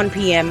 noon to 1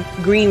 p.m.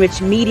 Greenwich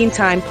Meeting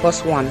Time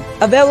 +1.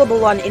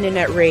 Available on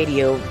internet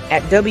radio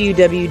at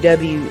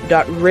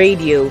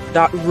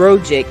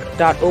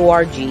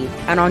www.radio.rojic.org,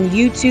 and on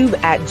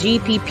YouTube at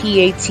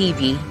Gppa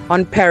TV,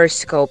 on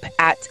Periscope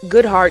at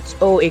Goodheart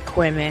O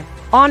Ekweme,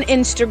 on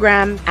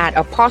Instagram at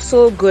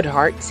Apostle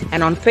Goodheart,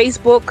 and on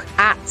Facebook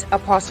at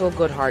Apostle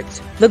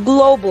Goodheart. The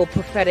global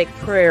prophetic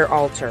prayer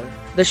altar,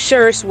 the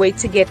surest way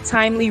to get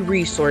timely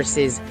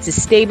resources to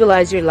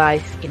stabilize your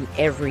life in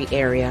every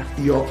area.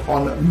 Your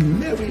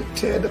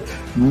unmerited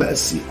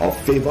mercy or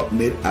favor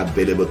made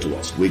available to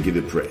us. We give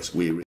you praise.